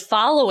are you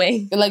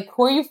following? Like,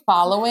 who are you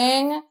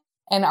following?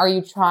 And are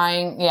you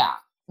trying? Yeah.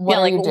 What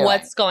are you doing?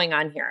 What's going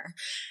on here?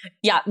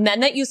 Yeah,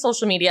 men that use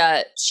social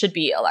media should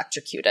be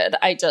electrocuted.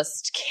 I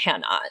just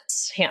cannot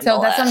handle it.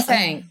 So that's what I'm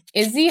saying.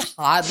 Is he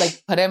hot?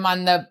 Like, put him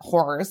on the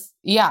horse.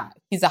 Yeah,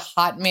 he's a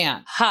hot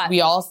man. Hot.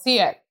 We all see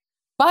it.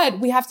 But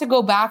we have to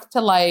go back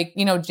to like,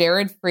 you know,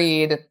 Jared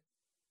Freed.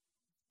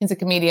 He's a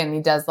comedian.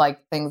 He does like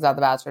things about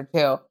The Bachelor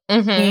too.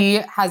 Mm-hmm. He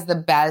has the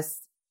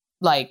best,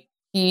 like,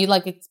 he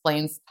like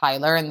explains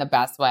Tyler in the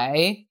best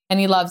way. And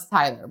he loves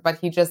Tyler. But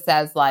he just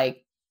says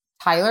like,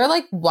 Tyler,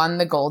 like, won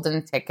the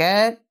golden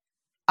ticket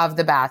of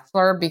The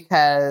Bachelor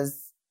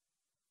because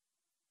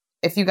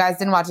if you guys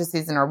didn't watch the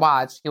season or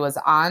watch, he was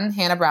on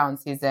Hannah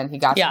Brown's season. He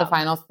got to the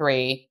final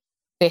 3.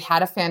 They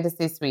had a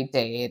fantasy suite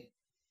date,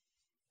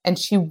 and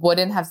she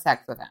wouldn't have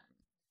sex with him.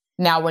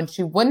 Now, when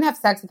she wouldn't have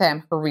sex with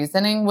him, her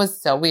reasoning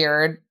was so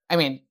weird. I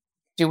mean,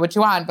 do what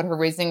you want, but her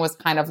reasoning was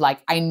kind of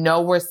like, I know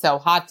we're so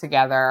hot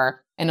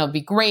together, and it'll be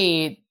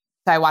great,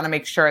 so I want to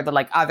make sure that,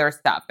 like, other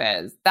stuff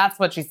is. That's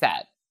what she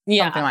said.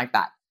 Yeah. Something like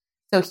that.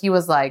 So he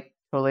was like,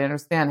 totally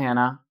understand,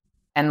 Hannah,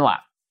 and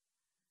left.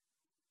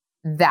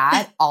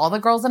 That, all the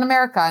girls in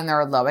America and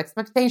their low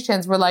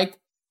expectations were like,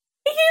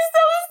 he's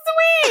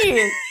so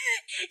sweet.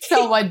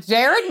 So what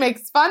Jared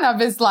makes fun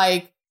of is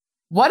like,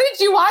 what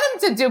did you want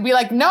him to do? Be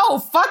like, no,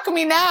 fuck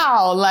me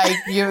now. Like,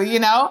 you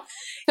know?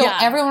 So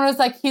everyone was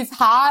like, he's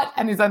hot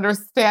and he's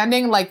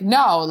understanding. Like,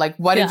 no, like,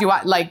 what did you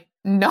want? Like,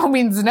 no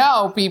means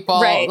no,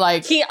 people. Right.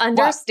 Like, he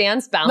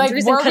understands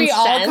boundaries and consent. Were we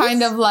all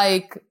kind of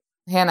like...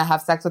 Hannah,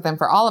 have sex with him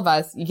for all of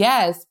us.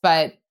 Yes,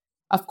 but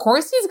of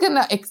course he's going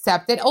to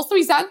accept it. Also,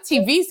 he's on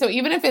TV. So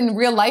even if in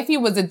real life he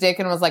was a dick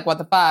and was like, what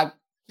the fuck?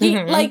 He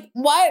like,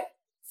 what?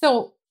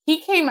 So he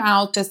came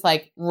out this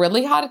like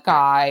really hot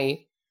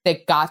guy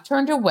that got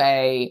turned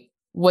away,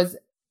 was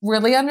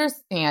really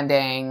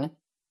understanding.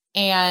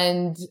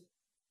 And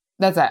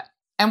that's it.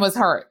 And was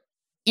hurt.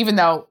 Even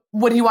though,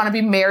 would he want to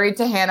be married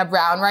to Hannah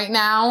Brown right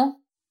now?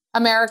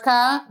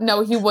 America?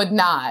 No, he would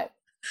not.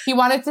 He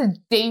wanted to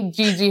date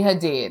Gigi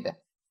Hadid.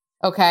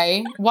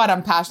 Okay. What?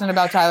 I'm passionate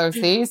about Tyler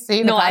C.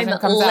 See, the passion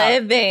comes out.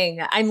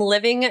 I'm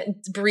living,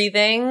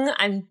 breathing.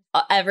 I'm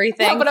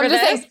everything. No, but I'm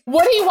just saying,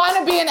 would he want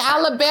to be in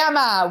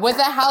Alabama with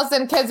a house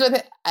and kids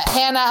with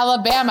Hannah,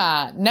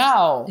 Alabama?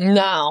 No.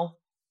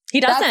 He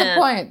doesn't. That's the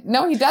point.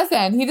 No, he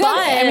doesn't. He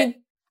doesn't.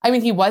 I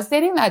mean, he was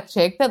dating that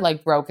chick that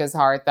like broke his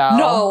heart though.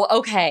 No.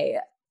 Okay.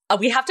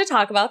 We have to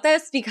talk about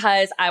this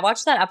because I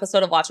watched that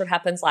episode of Watch What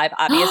Happens Live,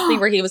 obviously,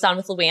 where he was on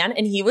with Luann,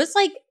 and he was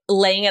like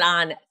laying it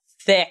on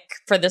thick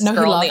for this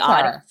girl in the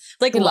audience.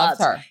 Like, he loves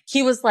her.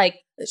 He was like,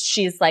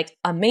 she's like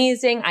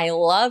amazing. I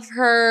love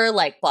her,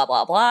 like, blah,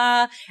 blah,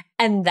 blah.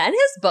 And then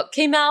his book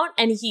came out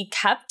and he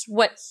kept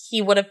what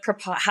he would have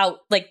proposed, how,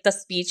 like, the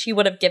speech he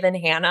would have given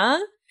Hannah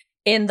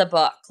in the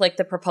book, like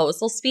the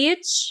proposal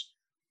speech.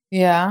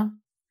 Yeah.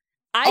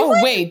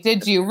 Wait,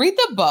 did you read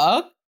the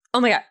book? Oh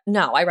my God.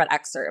 No, I read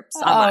excerpts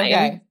online.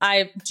 Okay.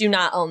 I do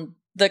not own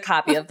the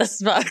copy of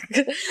this book.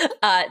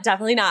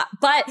 Definitely not.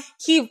 But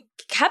he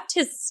kept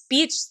his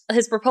speech,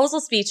 his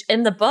proposal speech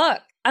in the book.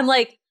 I'm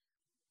like,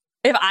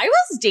 if I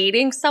was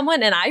dating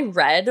someone and I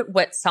read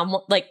what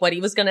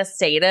he was going to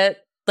say to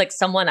like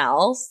someone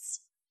else,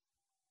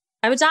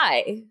 I would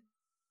die.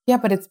 Yeah,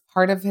 but it's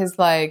part of his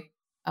like,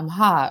 I'm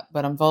hot,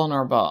 but I'm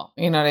vulnerable.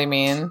 You know what I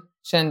mean?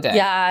 Shindig.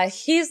 Yeah,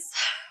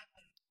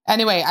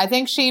 Anyway, I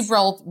think she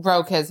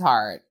broke his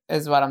heart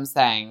is what I'm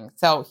saying.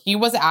 So he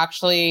was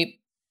actually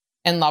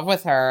in love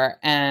with her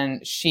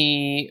and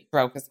she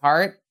broke his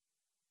heart.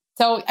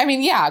 So, I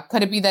mean, yeah,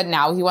 could it be that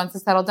now he wants to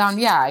settle down?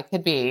 Yeah, it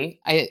could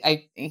be.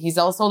 He's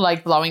also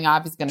like blowing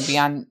up. He's going to be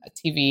on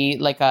TV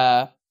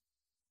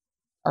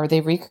are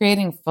they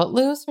recreating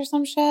Footloose or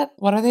some shit?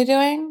 What are they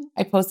doing?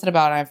 I posted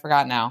about it. I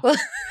forgot now.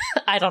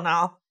 I don't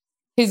know.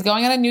 He's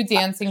going on a new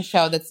dancing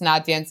show that's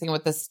not Dancing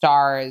with the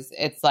Stars.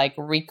 It's like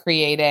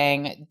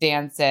recreating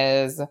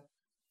dances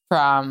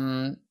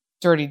from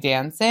Dirty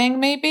Dancing,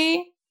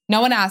 maybe?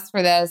 No one asked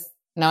for this.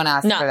 No one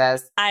asked for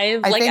this.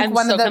 I'm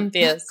so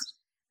confused.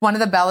 One of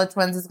the Bella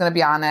twins is going to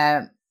be on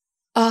it.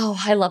 Oh,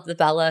 I love the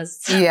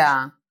Bellas.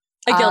 Yeah.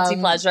 A guilty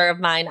pleasure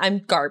of mine. I'm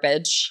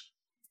garbage.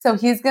 So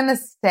he's going to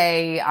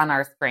stay on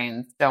our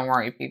screens. Don't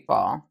worry,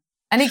 people.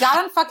 And he got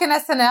on fucking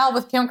SNL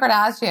with Kim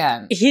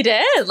Kardashian. He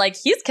did. Like,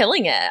 he's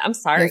killing it. I'm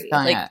sorry.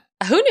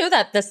 Who knew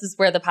that this is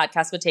where the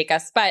podcast would take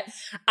us? But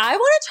I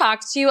want to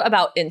talk to you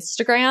about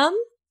Instagram.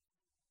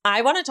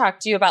 I want to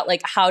talk to you about,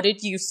 like, how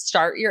did you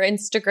start your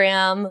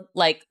Instagram?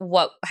 Like,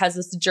 what has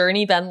this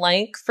journey been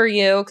like for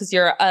you? Because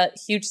you're a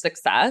huge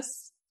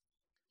success.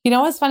 You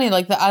know what's funny?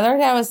 Like, the other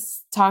day I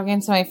was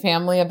talking to my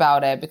family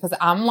about it because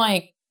I'm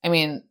like, I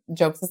mean,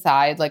 jokes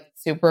aside, like,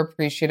 super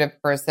appreciative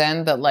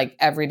person that, like,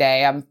 every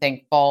day I'm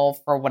thankful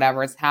for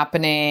whatever is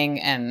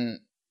happening. And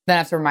then I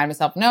have to remind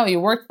myself, no,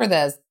 you worked for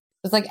this.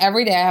 It's like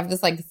every day I have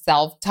this, like,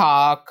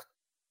 self-talk,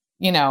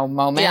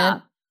 moment. Yeah.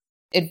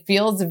 It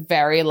feels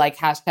very like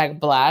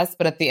 #blessed,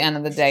 but at the end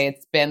of the day,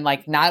 it's been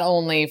like not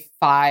only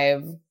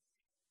 5-6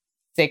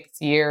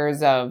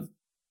 years of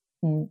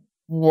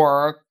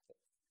work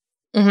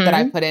that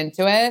I put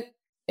into it,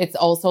 it's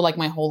also like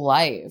my whole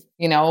life,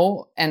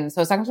 And so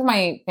I was talking to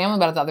my family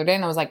about it the other day,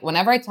 and I was like,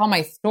 whenever I tell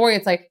my story,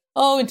 it's like,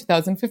 oh, in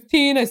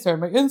 2015, I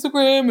started my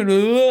Instagram,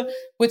 and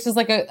which is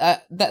like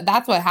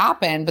that's what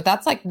happened, but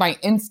that's like my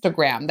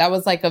Instagram. That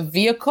was like a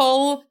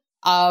vehicle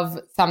of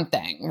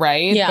something,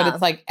 right? Yeah. But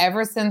it's like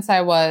ever since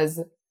I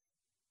was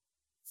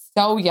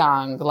so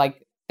young,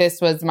 like this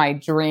was my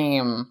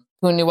dream.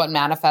 Who knew what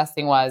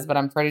manifesting was? But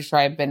I'm pretty sure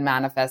I've been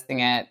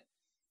manifesting it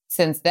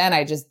since then.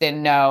 I just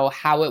didn't know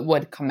how it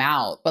would come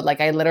out. But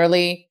like I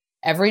literally,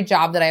 every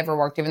job that I ever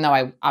worked, even though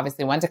I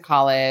obviously went to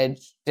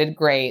college, did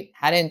great,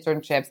 had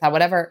internships, had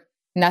whatever,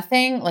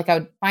 nothing, like I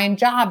would find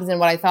jobs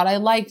and what I thought I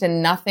liked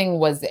and nothing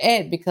was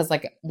it, because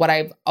like what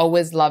I've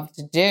always loved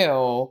to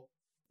do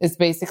is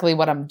basically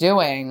what I'm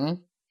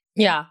doing.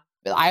 Yeah.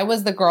 I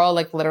was the girl,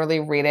 like literally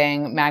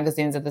reading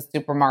magazines at the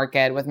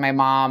supermarket with my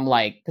mom,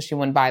 like, because she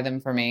wouldn't buy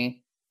them for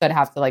me. So I'd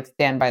have to like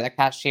stand by the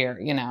cashier,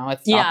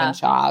 at Stop and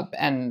Shop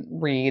and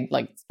read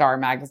like Star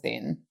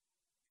magazine.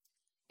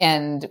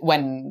 And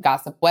when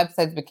gossip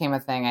websites became a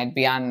thing, I'd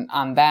be on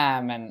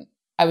them. And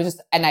I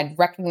was and I'd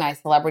recognize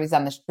celebrities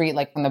on the street,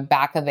 like from the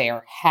back of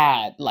their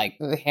head, like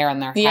the hair on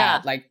their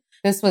head. Like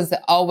this was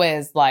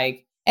always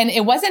like, and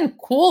it wasn't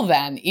cool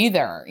then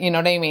either. You know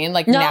what I mean?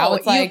 Like now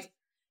it's like.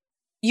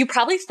 You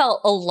probably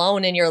felt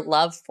alone in your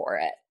love for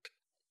it.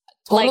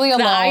 Totally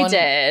alone. I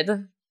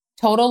did.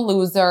 Total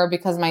loser,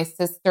 because my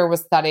sister was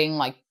studying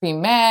like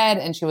pre-med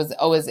and she was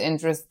always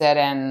interested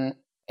in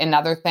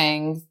other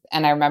things.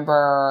 And I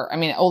remember,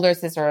 older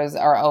sisters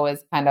are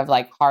always kind of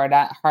like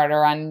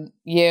harder on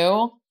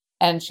you.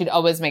 And she'd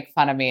always make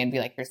fun of me and be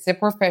like, you're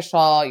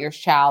superficial, you're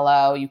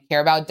shallow, you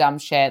care about dumb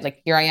shit.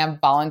 Like here I am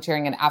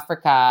volunteering in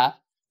Africa,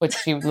 which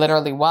she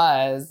literally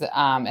was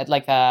at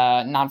like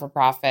a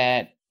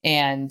non-for-profit.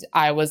 And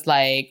I was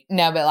like,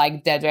 no, but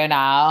like dead right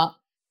now.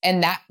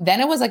 And then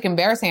it was like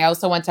embarrassing. I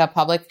also went to a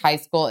public high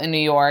school in New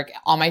York.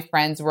 All my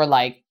friends were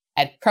like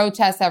at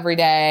protests every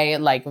day,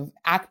 like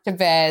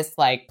activists,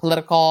 like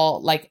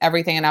political, like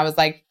everything. And I was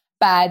like,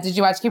 but did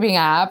you watch Keeping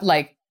Up?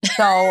 Like,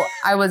 so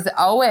I was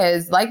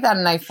always like that.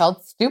 And I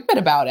felt stupid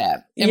about it.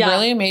 It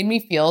really made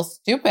me feel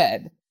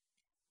stupid.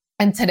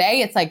 And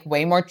today it's like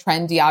way more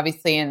trendy,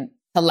 obviously. And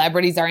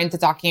celebrities are into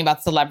talking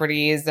about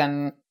celebrities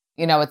and,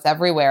 it's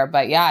everywhere.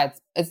 But yeah,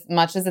 it's as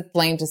much as it's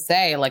lame to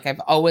say, like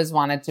I've always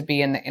wanted to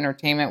be in the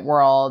entertainment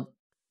world,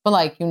 but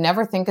like you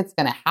never think it's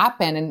going to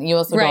happen. And you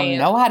also don't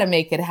know how to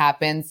make it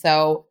happen.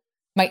 So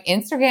my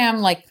Instagram,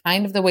 like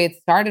kind of the way it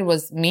started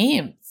was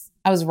memes.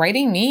 I was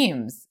writing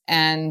memes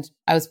and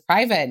I was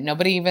private.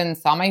 Nobody even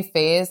saw my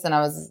face and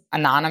I was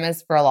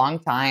anonymous for a long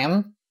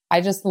time.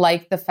 I just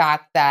liked the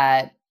fact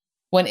that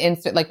when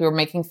we were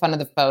making fun of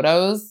the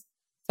photos.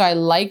 So I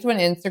liked when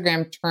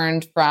Instagram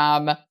turned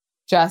from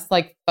just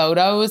like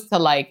photos to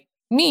like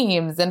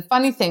memes and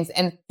funny things.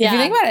 And if you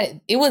think about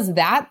it, it was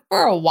that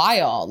for a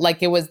while. Like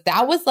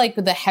that was like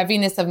the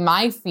heaviness of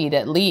my feed,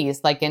 at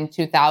least like in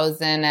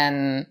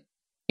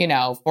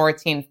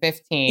 2014,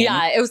 15.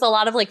 Yeah. It was a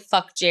lot of like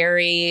fuck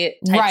Jerry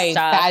type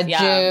stuff. Bad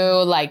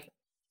Jew. Like,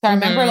 so I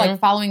remember like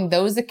following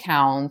those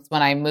accounts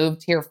when I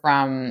moved here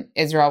from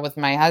Israel with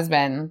my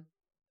husband.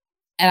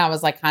 And I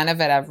was like kind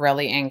of at a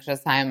really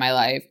anxious time in my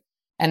life.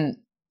 And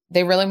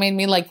they really made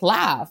me like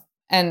laugh.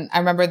 And I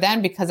remember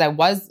then, because I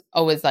was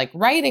always like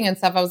writing and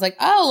stuff, I was like,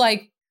 oh,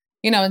 like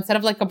instead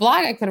of like a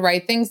blog, I could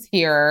write things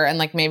here and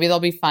like maybe they'll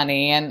be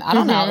funny. And I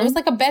don't know. It was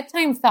like a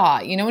bedtime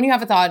thought. You know, when you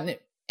have a thought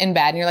in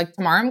bed and you're like,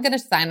 tomorrow I'm going to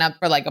sign up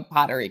for like a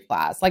pottery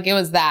class. Like it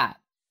was that.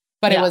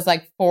 But it was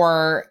like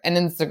for an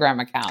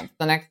Instagram account.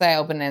 The next day I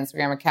opened an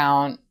Instagram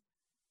account,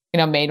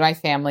 made my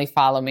family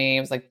follow me. It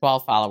was like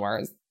 12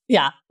 followers.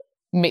 Yeah.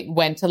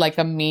 Went to like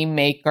a meme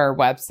maker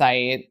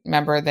website.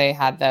 Remember they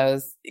had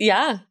those?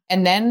 Yeah.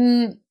 And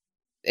then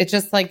it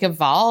just like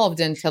evolved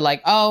into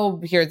like, oh,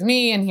 here's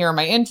me and here are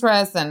my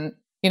interests. And,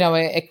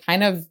 it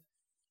kind of,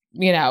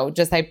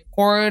 just I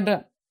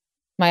poured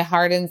my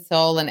heart and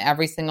soul in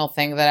every single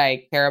thing that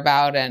I care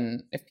about.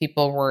 And if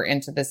people were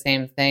into the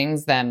same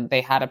things, then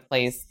they had a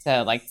place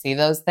to like see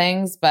those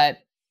things. But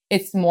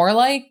it's more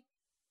like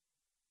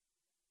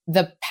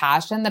the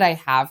passion that I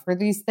have for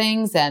these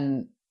things.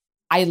 And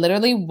I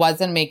literally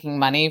wasn't making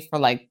money for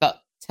like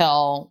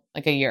till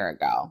like a year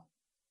ago.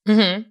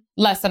 Mm-hmm.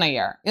 Less than a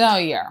year,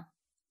 a year.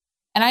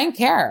 And I didn't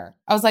care.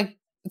 I was like,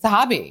 it's a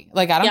hobby.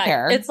 Like, I don't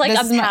care. It's like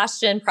a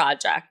passion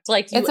project.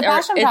 Like it's a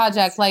passion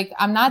project. Like,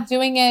 I'm not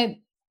doing it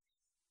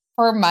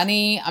for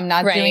money. I'm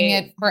not doing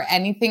it for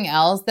anything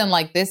else than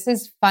like, this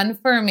is fun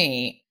for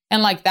me.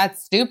 And like,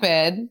 that's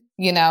stupid,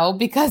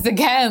 because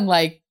again,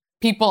 like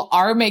people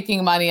are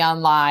making money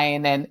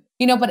online and,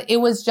 but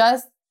it was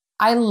just,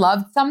 I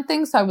loved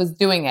something. So I was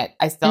doing it.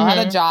 I still had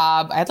a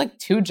job. I had like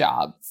 2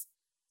 jobs.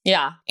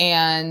 Yeah.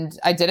 And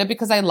I did it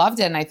because I loved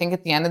it. And I think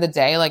at the end of the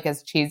day, like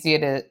as cheesy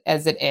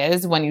as it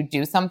is, when you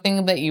do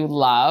something that you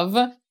love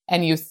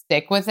and you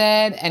stick with it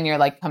and you're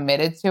like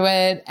committed to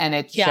it and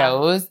it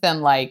shows, then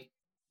like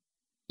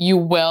you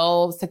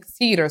will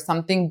succeed or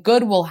something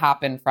good will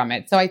happen from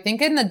it. So I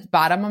think in the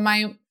bottom of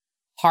my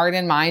heart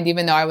and mind,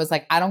 even though I was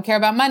like, I don't care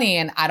about money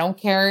and I don't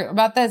care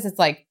about this, it's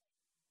like,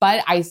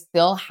 but I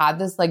still had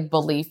this like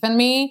belief in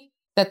me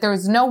that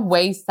there's no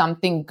way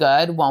something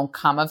good won't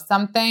come of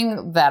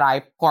something that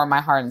I pour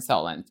my heart and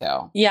soul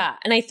into. Yeah.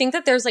 And I think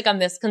that there's like a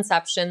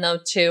misconception though,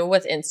 too,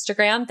 with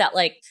Instagram that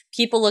like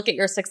people look at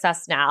your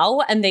success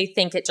now and they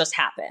think it just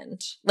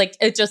happened. Like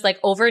it just like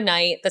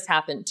overnight, this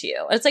happened to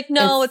you. It's like,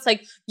 no, it's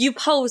like you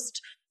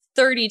post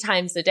 30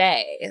 times a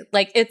day.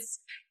 Like it's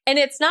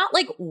not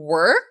like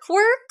work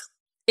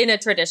in a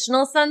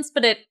traditional sense,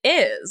 but it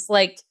is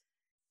like,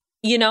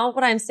 you know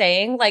what I'm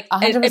saying? Like,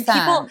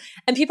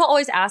 and people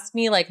always ask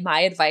me like my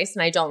advice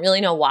and I don't really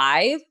know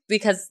why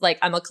because like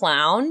I'm a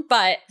clown,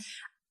 but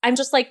I'm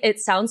just like, it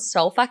sounds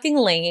so fucking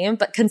lame,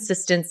 but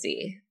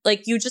consistency.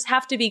 Like you just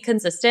have to be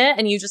consistent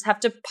and you just have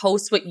to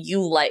post what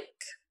you like.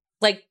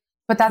 Like,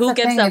 but that's who the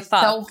gives thing. a It's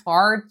fuck? so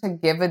hard to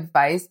give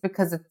advice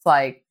because it's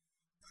like,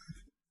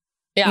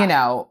 is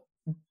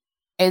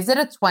it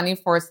a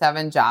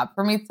 24/7 job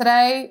for me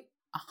today?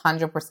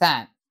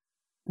 100%.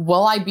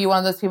 Will I be one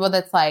of those people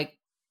that's like,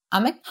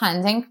 I'm a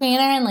content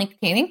creator and like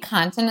creating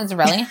content is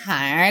really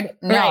hard?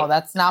 No,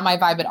 that's not my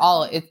vibe at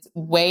all. It's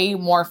way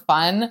more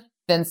fun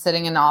than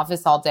sitting in an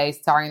office all day.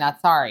 Sorry,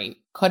 not sorry.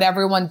 Could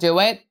everyone do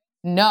it?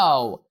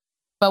 No.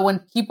 But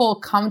when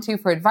people come to you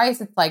for advice,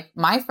 it's like,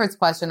 my first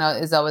question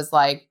is always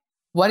like,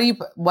 what do you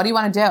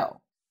want to do?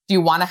 Do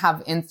you want to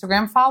have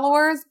Instagram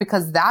followers?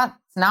 Because that's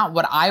not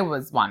what I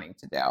was wanting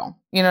to do.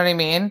 You know what I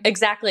mean?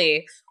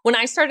 Exactly. When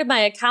I started my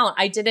account,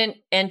 I didn't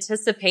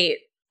anticipate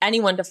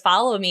anyone to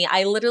follow me.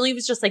 I literally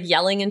was just like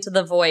yelling into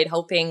the void,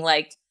 hoping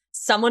like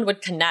someone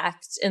would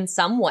connect in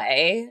some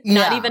way,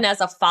 not even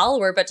as a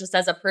follower, but just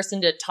as a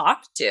person to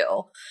talk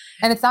to.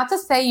 And it's not to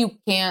say you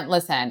can't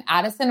listen.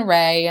 Addison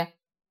Rae,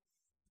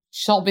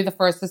 she'll be the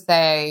first to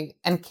say,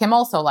 and Kim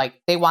also,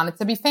 like, they wanted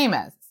to be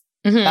famous.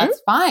 Mm-hmm.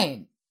 That's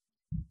fine.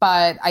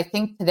 But I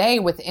think today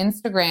with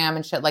Instagram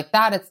and shit like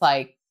that, it's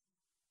like,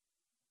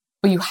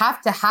 but you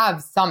have to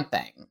have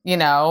something,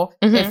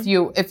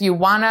 Mm-hmm. If you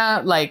want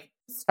to like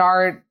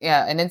start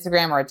an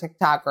Instagram or a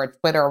TikTok or a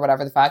Twitter or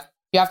whatever the fuck,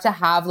 you have to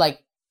have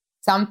like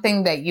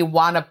something that you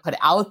want to put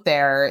out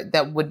there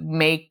that would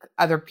make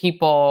other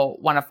people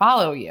want to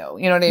follow you.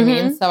 You know what I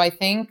mean? So I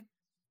think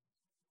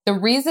the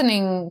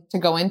reasoning to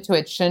go into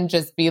it shouldn't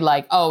just be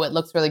like, oh, it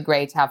looks really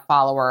great to have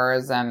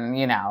followers and,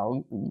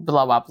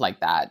 blow up like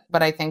that.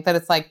 But I think that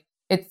it's like,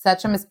 it's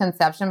such a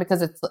misconception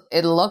because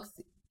it looks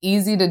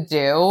easy to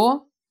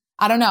do.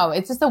 I don't know.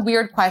 It's just a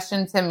weird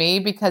question to me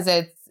because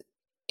it's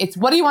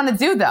what do you want to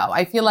do though?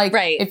 I feel like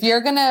if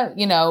you're going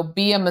to,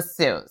 be a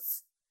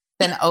masseuse,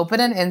 then open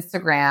an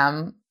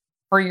Instagram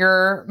for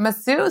your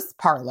masseuse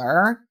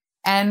parlor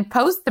and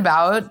post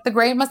about the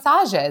great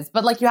massages.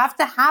 But like, you have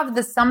to have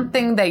the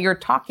something that you're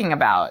talking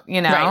about,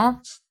 Right.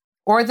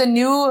 Or the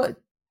new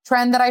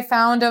trend that I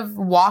found of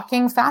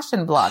walking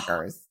fashion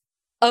bloggers.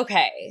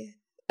 Okay.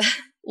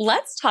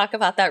 Let's talk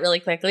about that really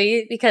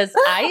quickly because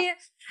I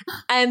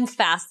am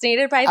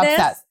fascinated by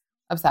this.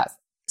 Obsessed.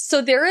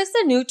 So there is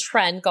a new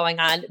trend going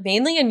on,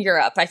 mainly in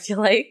Europe, I feel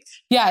like.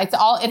 Yeah,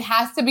 it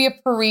has to be a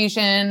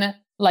Parisian,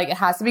 like it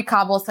has to be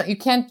cobblestone. You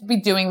can't be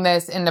doing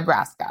this in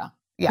Nebraska.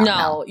 Yeah,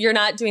 no, you're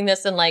not doing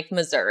this in like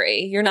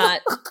Missouri. You're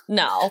not,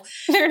 no.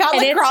 They're not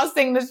like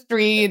crossing the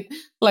street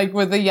like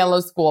with a yellow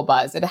school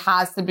bus. It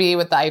has to be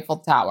with the Eiffel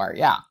Tower.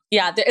 Yeah.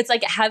 Yeah. It's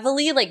like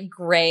heavily like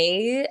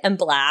gray and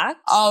black.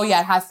 Oh yeah.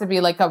 It has to be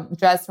like a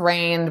just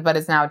rained, but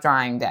it's now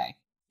drying day.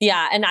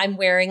 Yeah. And I'm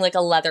wearing like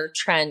a leather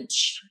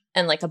trench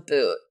and like a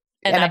boot.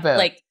 And a boot.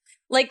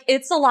 Like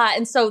it's a lot.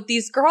 And so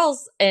these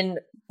girls in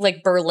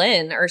like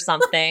Berlin or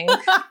something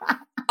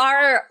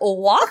are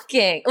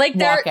walking. Like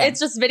it's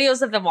just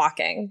videos of them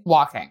walking.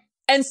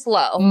 And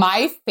slow.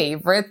 My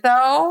favorite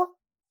though,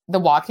 the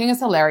walking is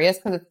hilarious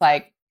because it's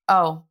like,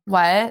 oh,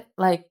 what?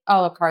 Like,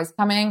 oh, a car's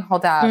coming.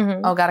 Hold up.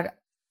 Mm-hmm. Oh, gotta go.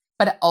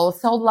 But I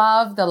also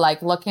love the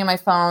like looking at my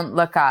phone,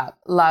 look up.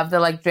 Love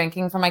the like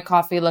drinking from my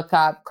coffee, look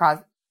up, cross.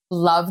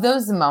 Love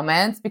those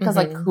moments because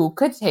like who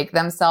could take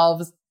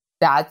themselves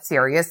that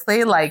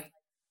seriously? Like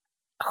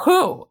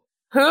who?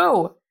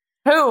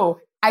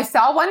 I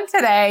saw one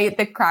today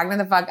that cracked me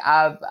the fuck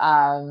up.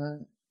 I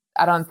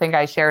don't think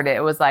I shared it.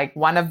 It was like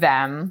one of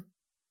them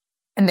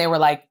and they were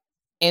like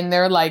in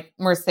their like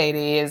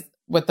Mercedes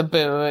with the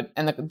boot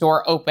and the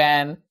door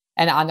open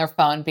and on their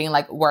phone being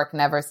like, work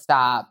never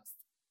stops.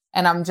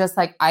 And I'm just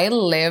like, I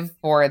live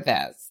for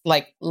this,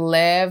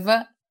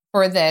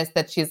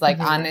 that she's like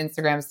on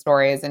Instagram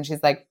stories and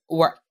she's like,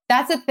 work.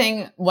 That's the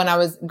thing when I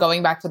was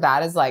going back to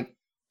that is like,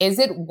 is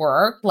it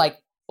work? Like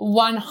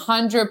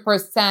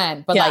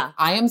 100%. But like,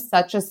 I am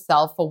such a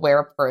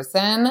self-aware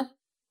person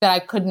that I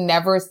could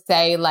never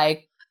say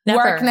like,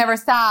 work never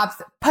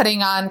stops,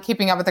 putting on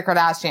Keeping Up with the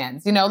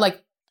Kardashians. You know,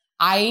 like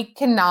I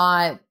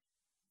cannot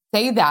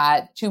say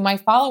that to my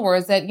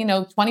followers that,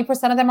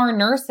 20% of them are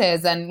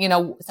nurses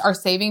and, are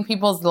saving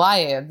people's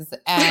lives.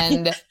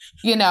 And,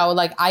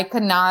 like I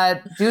could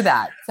not do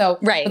that. So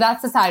but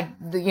that's the side,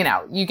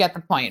 you get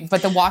the point.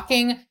 But the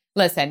walking,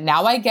 listen,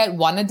 now I get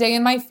one a day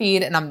in my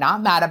feed and I'm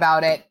not mad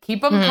about it.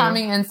 Keep them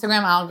coming,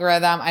 Instagram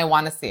algorithm. I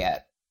want to see it.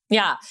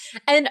 Yeah.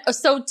 And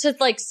so to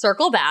like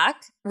circle back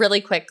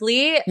really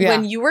quickly,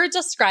 when you were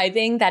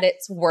describing that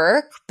it's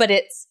work, but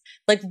it's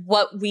like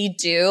what we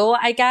do,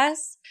 I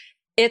guess,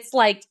 it's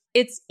like,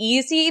 it's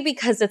easy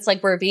because it's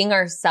like we're being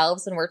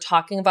ourselves and we're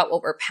talking about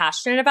what we're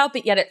passionate about,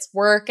 but yet it's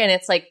work. And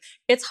it's like,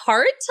 it's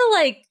hard to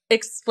like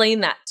explain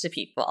that to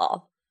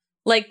people,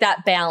 like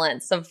that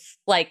balance of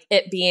like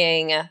it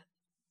being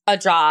a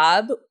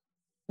job.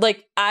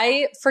 Like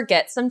I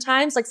forget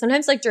sometimes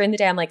like during the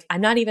day, I'm like,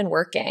 I'm not even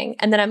working.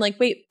 And then I'm like,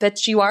 wait,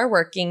 but you are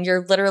working.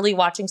 You're literally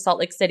watching Salt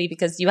Lake City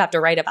because you have to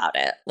write about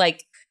it.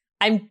 Like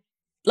I'm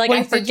like,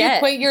 I forget. Did you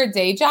quit your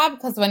day job?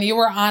 Because when you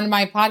were on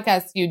my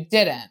podcast, you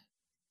didn't.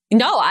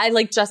 No, I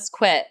like just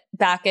quit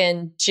back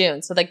in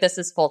June. So like this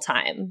is full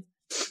time.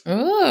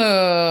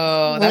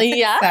 Ooh, that's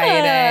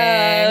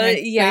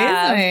exciting.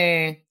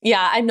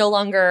 Yeah, I'm no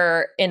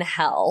longer in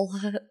hell.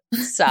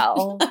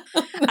 So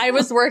I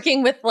was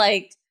working with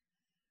like,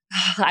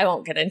 I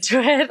won't get into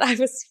it.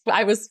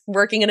 I was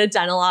working in a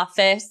dental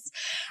office.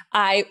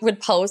 I would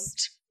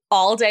post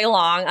all day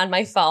long on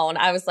my phone.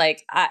 I was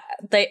like,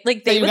 they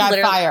got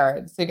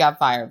fired. So you got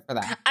fired for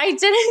that. I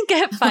didn't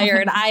get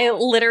fired. I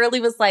literally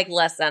was like,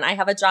 listen, I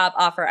have a job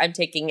offer. I'm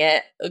taking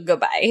it.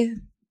 Goodbye.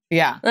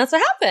 Yeah. And that's what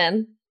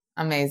happened.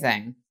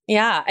 Amazing.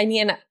 Yeah. I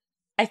mean,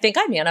 I think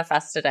I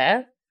manifested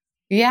it.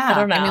 Yeah. I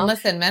don't know. I mean,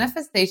 listen,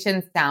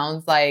 manifestation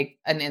sounds like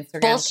an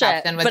Instagram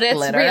caption with but it's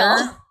glitter.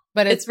 Real.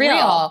 But it's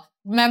real.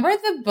 Remember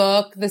the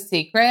book, The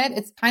Secret?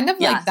 It's kind of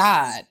like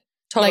that.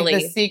 Totally.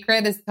 Like The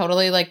Secret is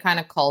totally like kind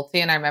of culty.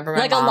 And I remember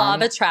my mom, a law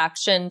of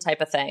attraction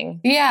type of thing.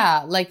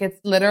 Yeah. Like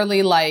it's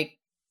literally like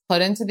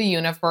put into the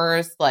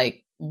universe,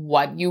 like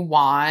what you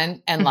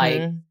want and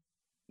like,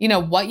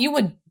 what you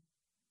would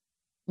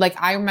like.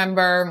 I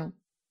remember,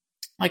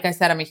 like I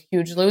said, I'm a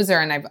huge loser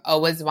and I've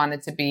always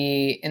wanted to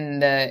be in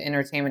the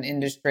entertainment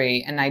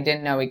industry and I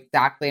didn't know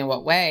exactly in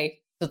what way.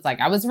 So it's like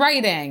I was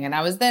writing and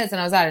I was this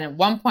and I was that. And at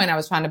one point I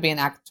was trying to be an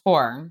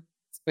actor.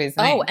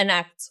 Oh, an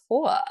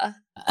actor.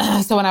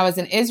 So when I was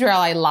in Israel,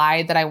 I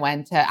lied that I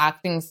went to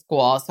acting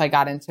school. So I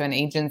got into an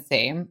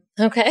agency.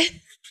 Okay.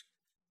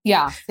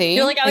 Yeah. See?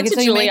 You're like, I went to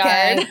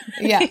Juilliard.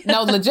 Yeah.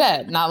 No,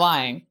 legit. Not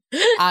lying.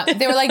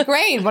 They were like,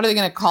 great. What are they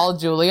going to call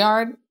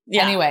Juilliard?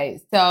 Yeah.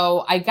 Anyway,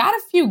 so I got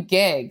a few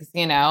gigs,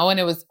 and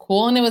it was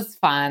cool and it was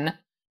fun.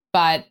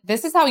 But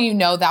this is how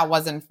that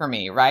wasn't for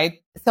me,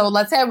 right? So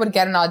let's say I would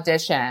get an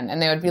audition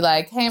and they would be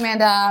like, hey,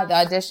 Amanda, the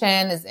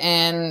audition is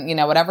in,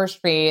 whatever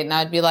street. And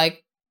I'd be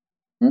like,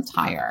 I'm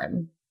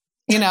tired.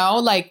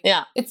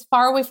 It's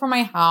far away from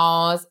my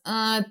house.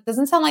 It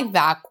doesn't sound like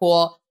that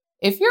cool.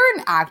 If you're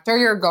an actor,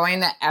 you're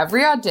going to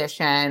every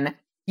audition.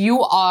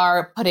 You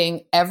are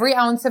putting every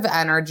ounce of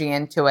energy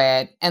into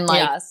it. And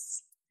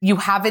you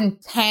have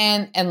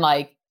intent and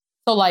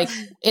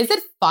is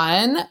it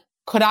fun?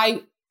 Could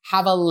I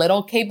have a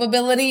little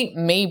capability?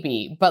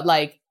 Maybe. But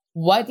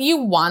what you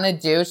want to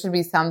do should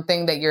be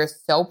something that you're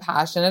so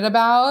passionate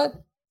about.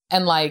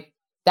 And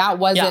that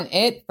wasn't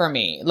it for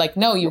me.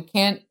 No, you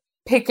can't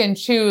pick and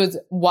choose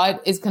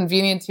what is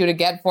convenient to you to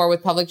get for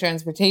with public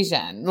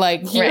transportation.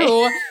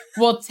 You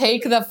will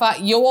take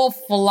you will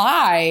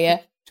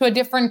fly to a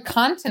different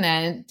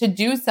continent to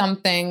do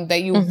something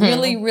that you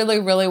really, really,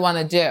 really want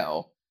to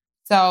do.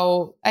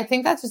 So I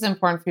think that's just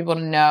important for people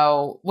to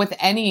know with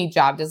any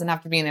job. It doesn't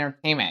have to be in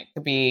entertainment. It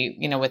could be,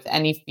 you know, with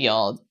any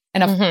field.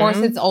 And of course,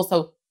 it's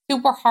also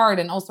super hard.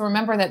 And also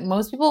remember that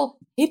most people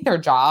hate their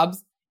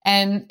jobs.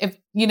 And if,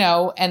 you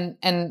know,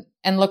 and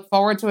look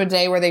forward to a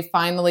day where they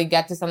finally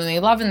get to something they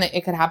love, and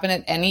it could happen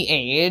at any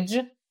age.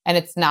 And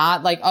it's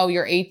not like, oh,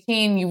 you're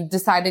 18, you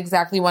decide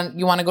exactly what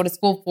you want to go to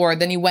school for,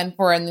 then you went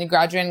for it, and then you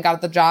graduated and got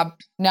the job.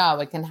 No,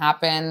 it can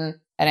happen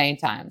at any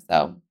time.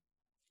 So,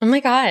 oh my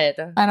God,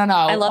 I don't know.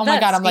 I love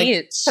that God, speech. I'm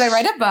like, should I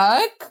write a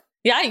book?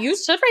 Yeah, you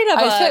should write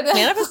a book.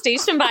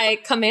 Manifestation by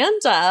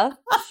Commanda.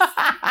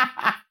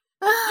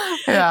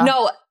 Yeah.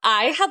 No,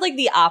 I had like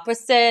the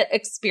opposite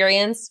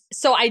experience.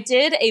 So I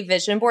did a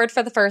vision board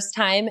for the first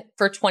time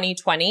for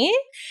 2020,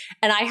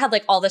 and I had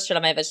like all this shit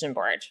on my vision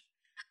board.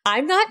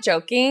 I'm not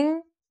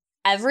joking.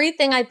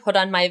 Everything I put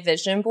on my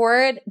vision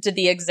board did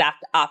the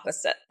exact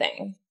opposite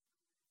thing.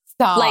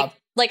 Stop.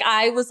 Like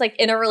I was like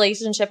in a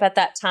relationship at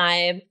that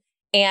time,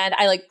 and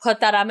I like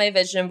put that on my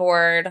vision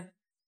board,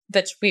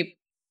 which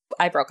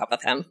I broke up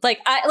with him.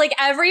 Like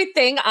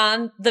everything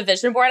on the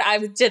vision board, I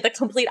did the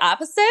complete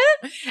opposite.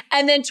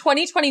 And then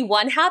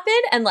 2021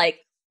 happened, and like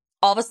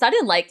all of a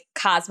sudden, like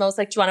Cosmo's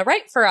like, do you want to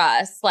write for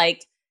us?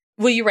 Like,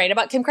 will you write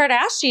about Kim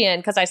Kardashian?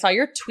 Because I saw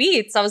your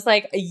tweets. I was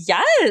like,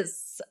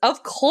 yes,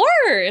 of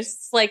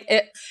course.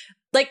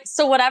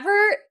 So whatever.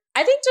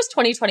 I think just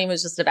 2020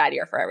 was just a bad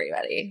year for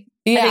everybody.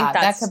 Yeah, I think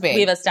that could be.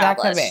 We've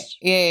established. That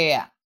could be.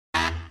 Yeah.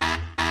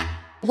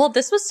 Well,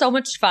 this was so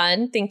much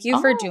fun. Thank you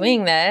for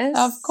doing this.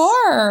 Of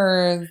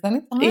course.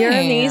 Anytime. You're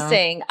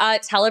amazing.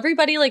 Tell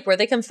everybody like where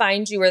they can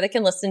find you, where they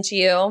can listen to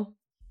you.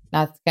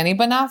 Not skinny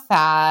but not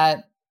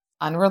fat.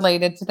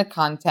 Unrelated to the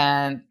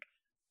content.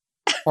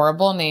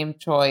 Horrible name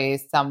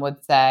choice, some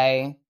would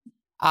say.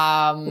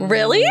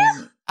 Really?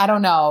 I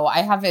don't know.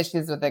 I have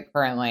issues with it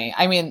currently.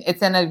 I mean,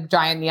 it's in a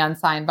giant neon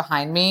sign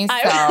behind me, so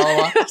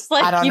I was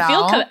like, I don't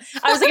know.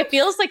 I was like, it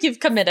feels like you've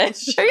committed.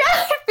 Yeah,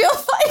 it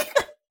feels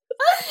like.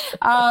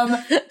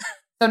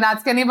 So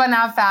not skinny but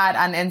not fat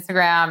on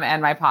Instagram,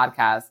 and my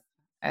podcast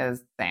is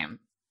the same.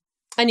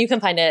 And you can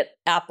find it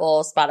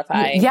Apple,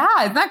 Spotify.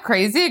 Yeah, isn't that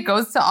crazy? It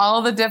goes to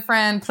all the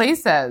different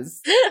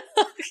places.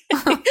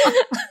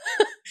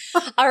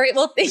 All right.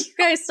 Well, thank you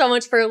guys so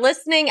much for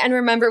listening. And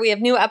remember, we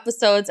have new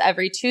episodes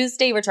every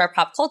Tuesday, which are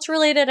pop culture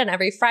related, and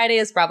every Friday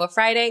is Bravo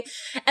Friday.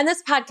 And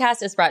this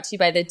podcast is brought to you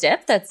by The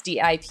Dip. That's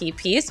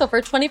DIPP. So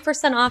for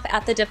 20% off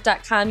at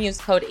thedip.com, use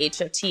code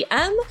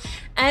HOTM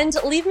and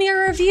leave me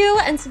a review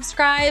and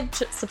subscribe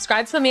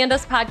to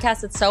Amanda's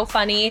podcast. It's so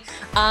funny.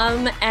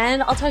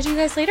 And I'll talk to you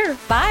guys later.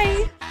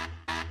 Bye.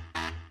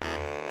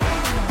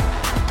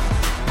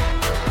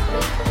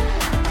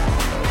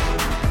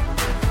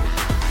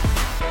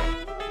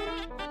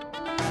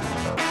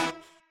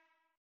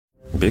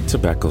 Big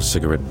Tobacco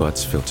cigarette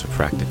butts filter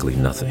practically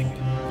nothing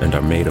and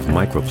are made of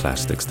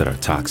microplastics that are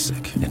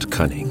toxic and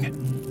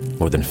cunning.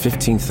 More than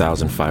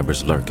 15,000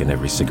 fibers lurk in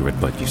every cigarette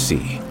butt you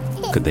see.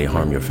 Could they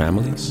harm your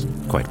families?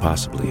 Quite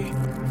possibly.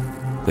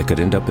 They could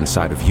end up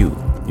inside of you,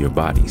 your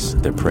bodies,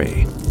 their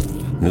prey.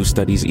 New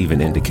studies even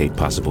indicate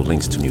possible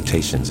links to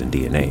mutations in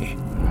DNA.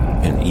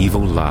 An evil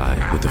lie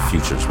with a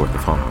future's worth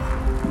of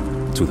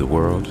harm. To the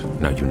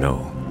world, now you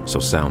know, so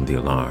sound the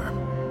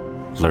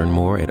alarm. Learn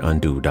more at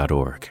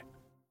undo.org.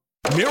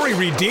 Mary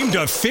redeemed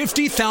a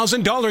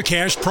 $50,000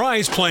 cash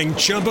prize playing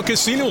Chumba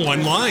Casino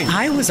online.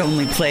 I was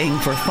only playing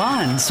for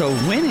fun, so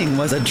winning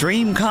was a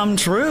dream come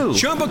true.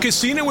 Chumba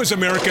Casino is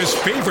America's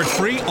favorite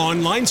free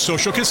online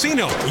social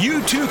casino.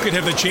 You too could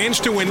have the chance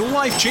to win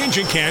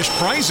life-changing cash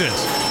prizes.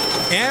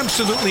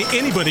 Absolutely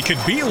anybody could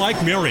be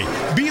like Mary.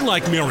 Be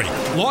like Mary.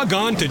 Log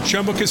on to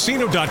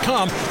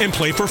ChumbaCasino.com and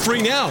play for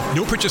free now.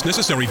 No purchase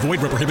necessary.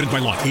 Void where prohibited by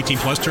law. 18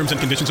 plus terms and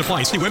conditions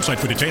apply. See website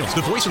for details.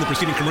 The voice in the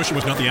preceding commercial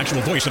was not the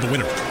actual voice of the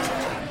winner.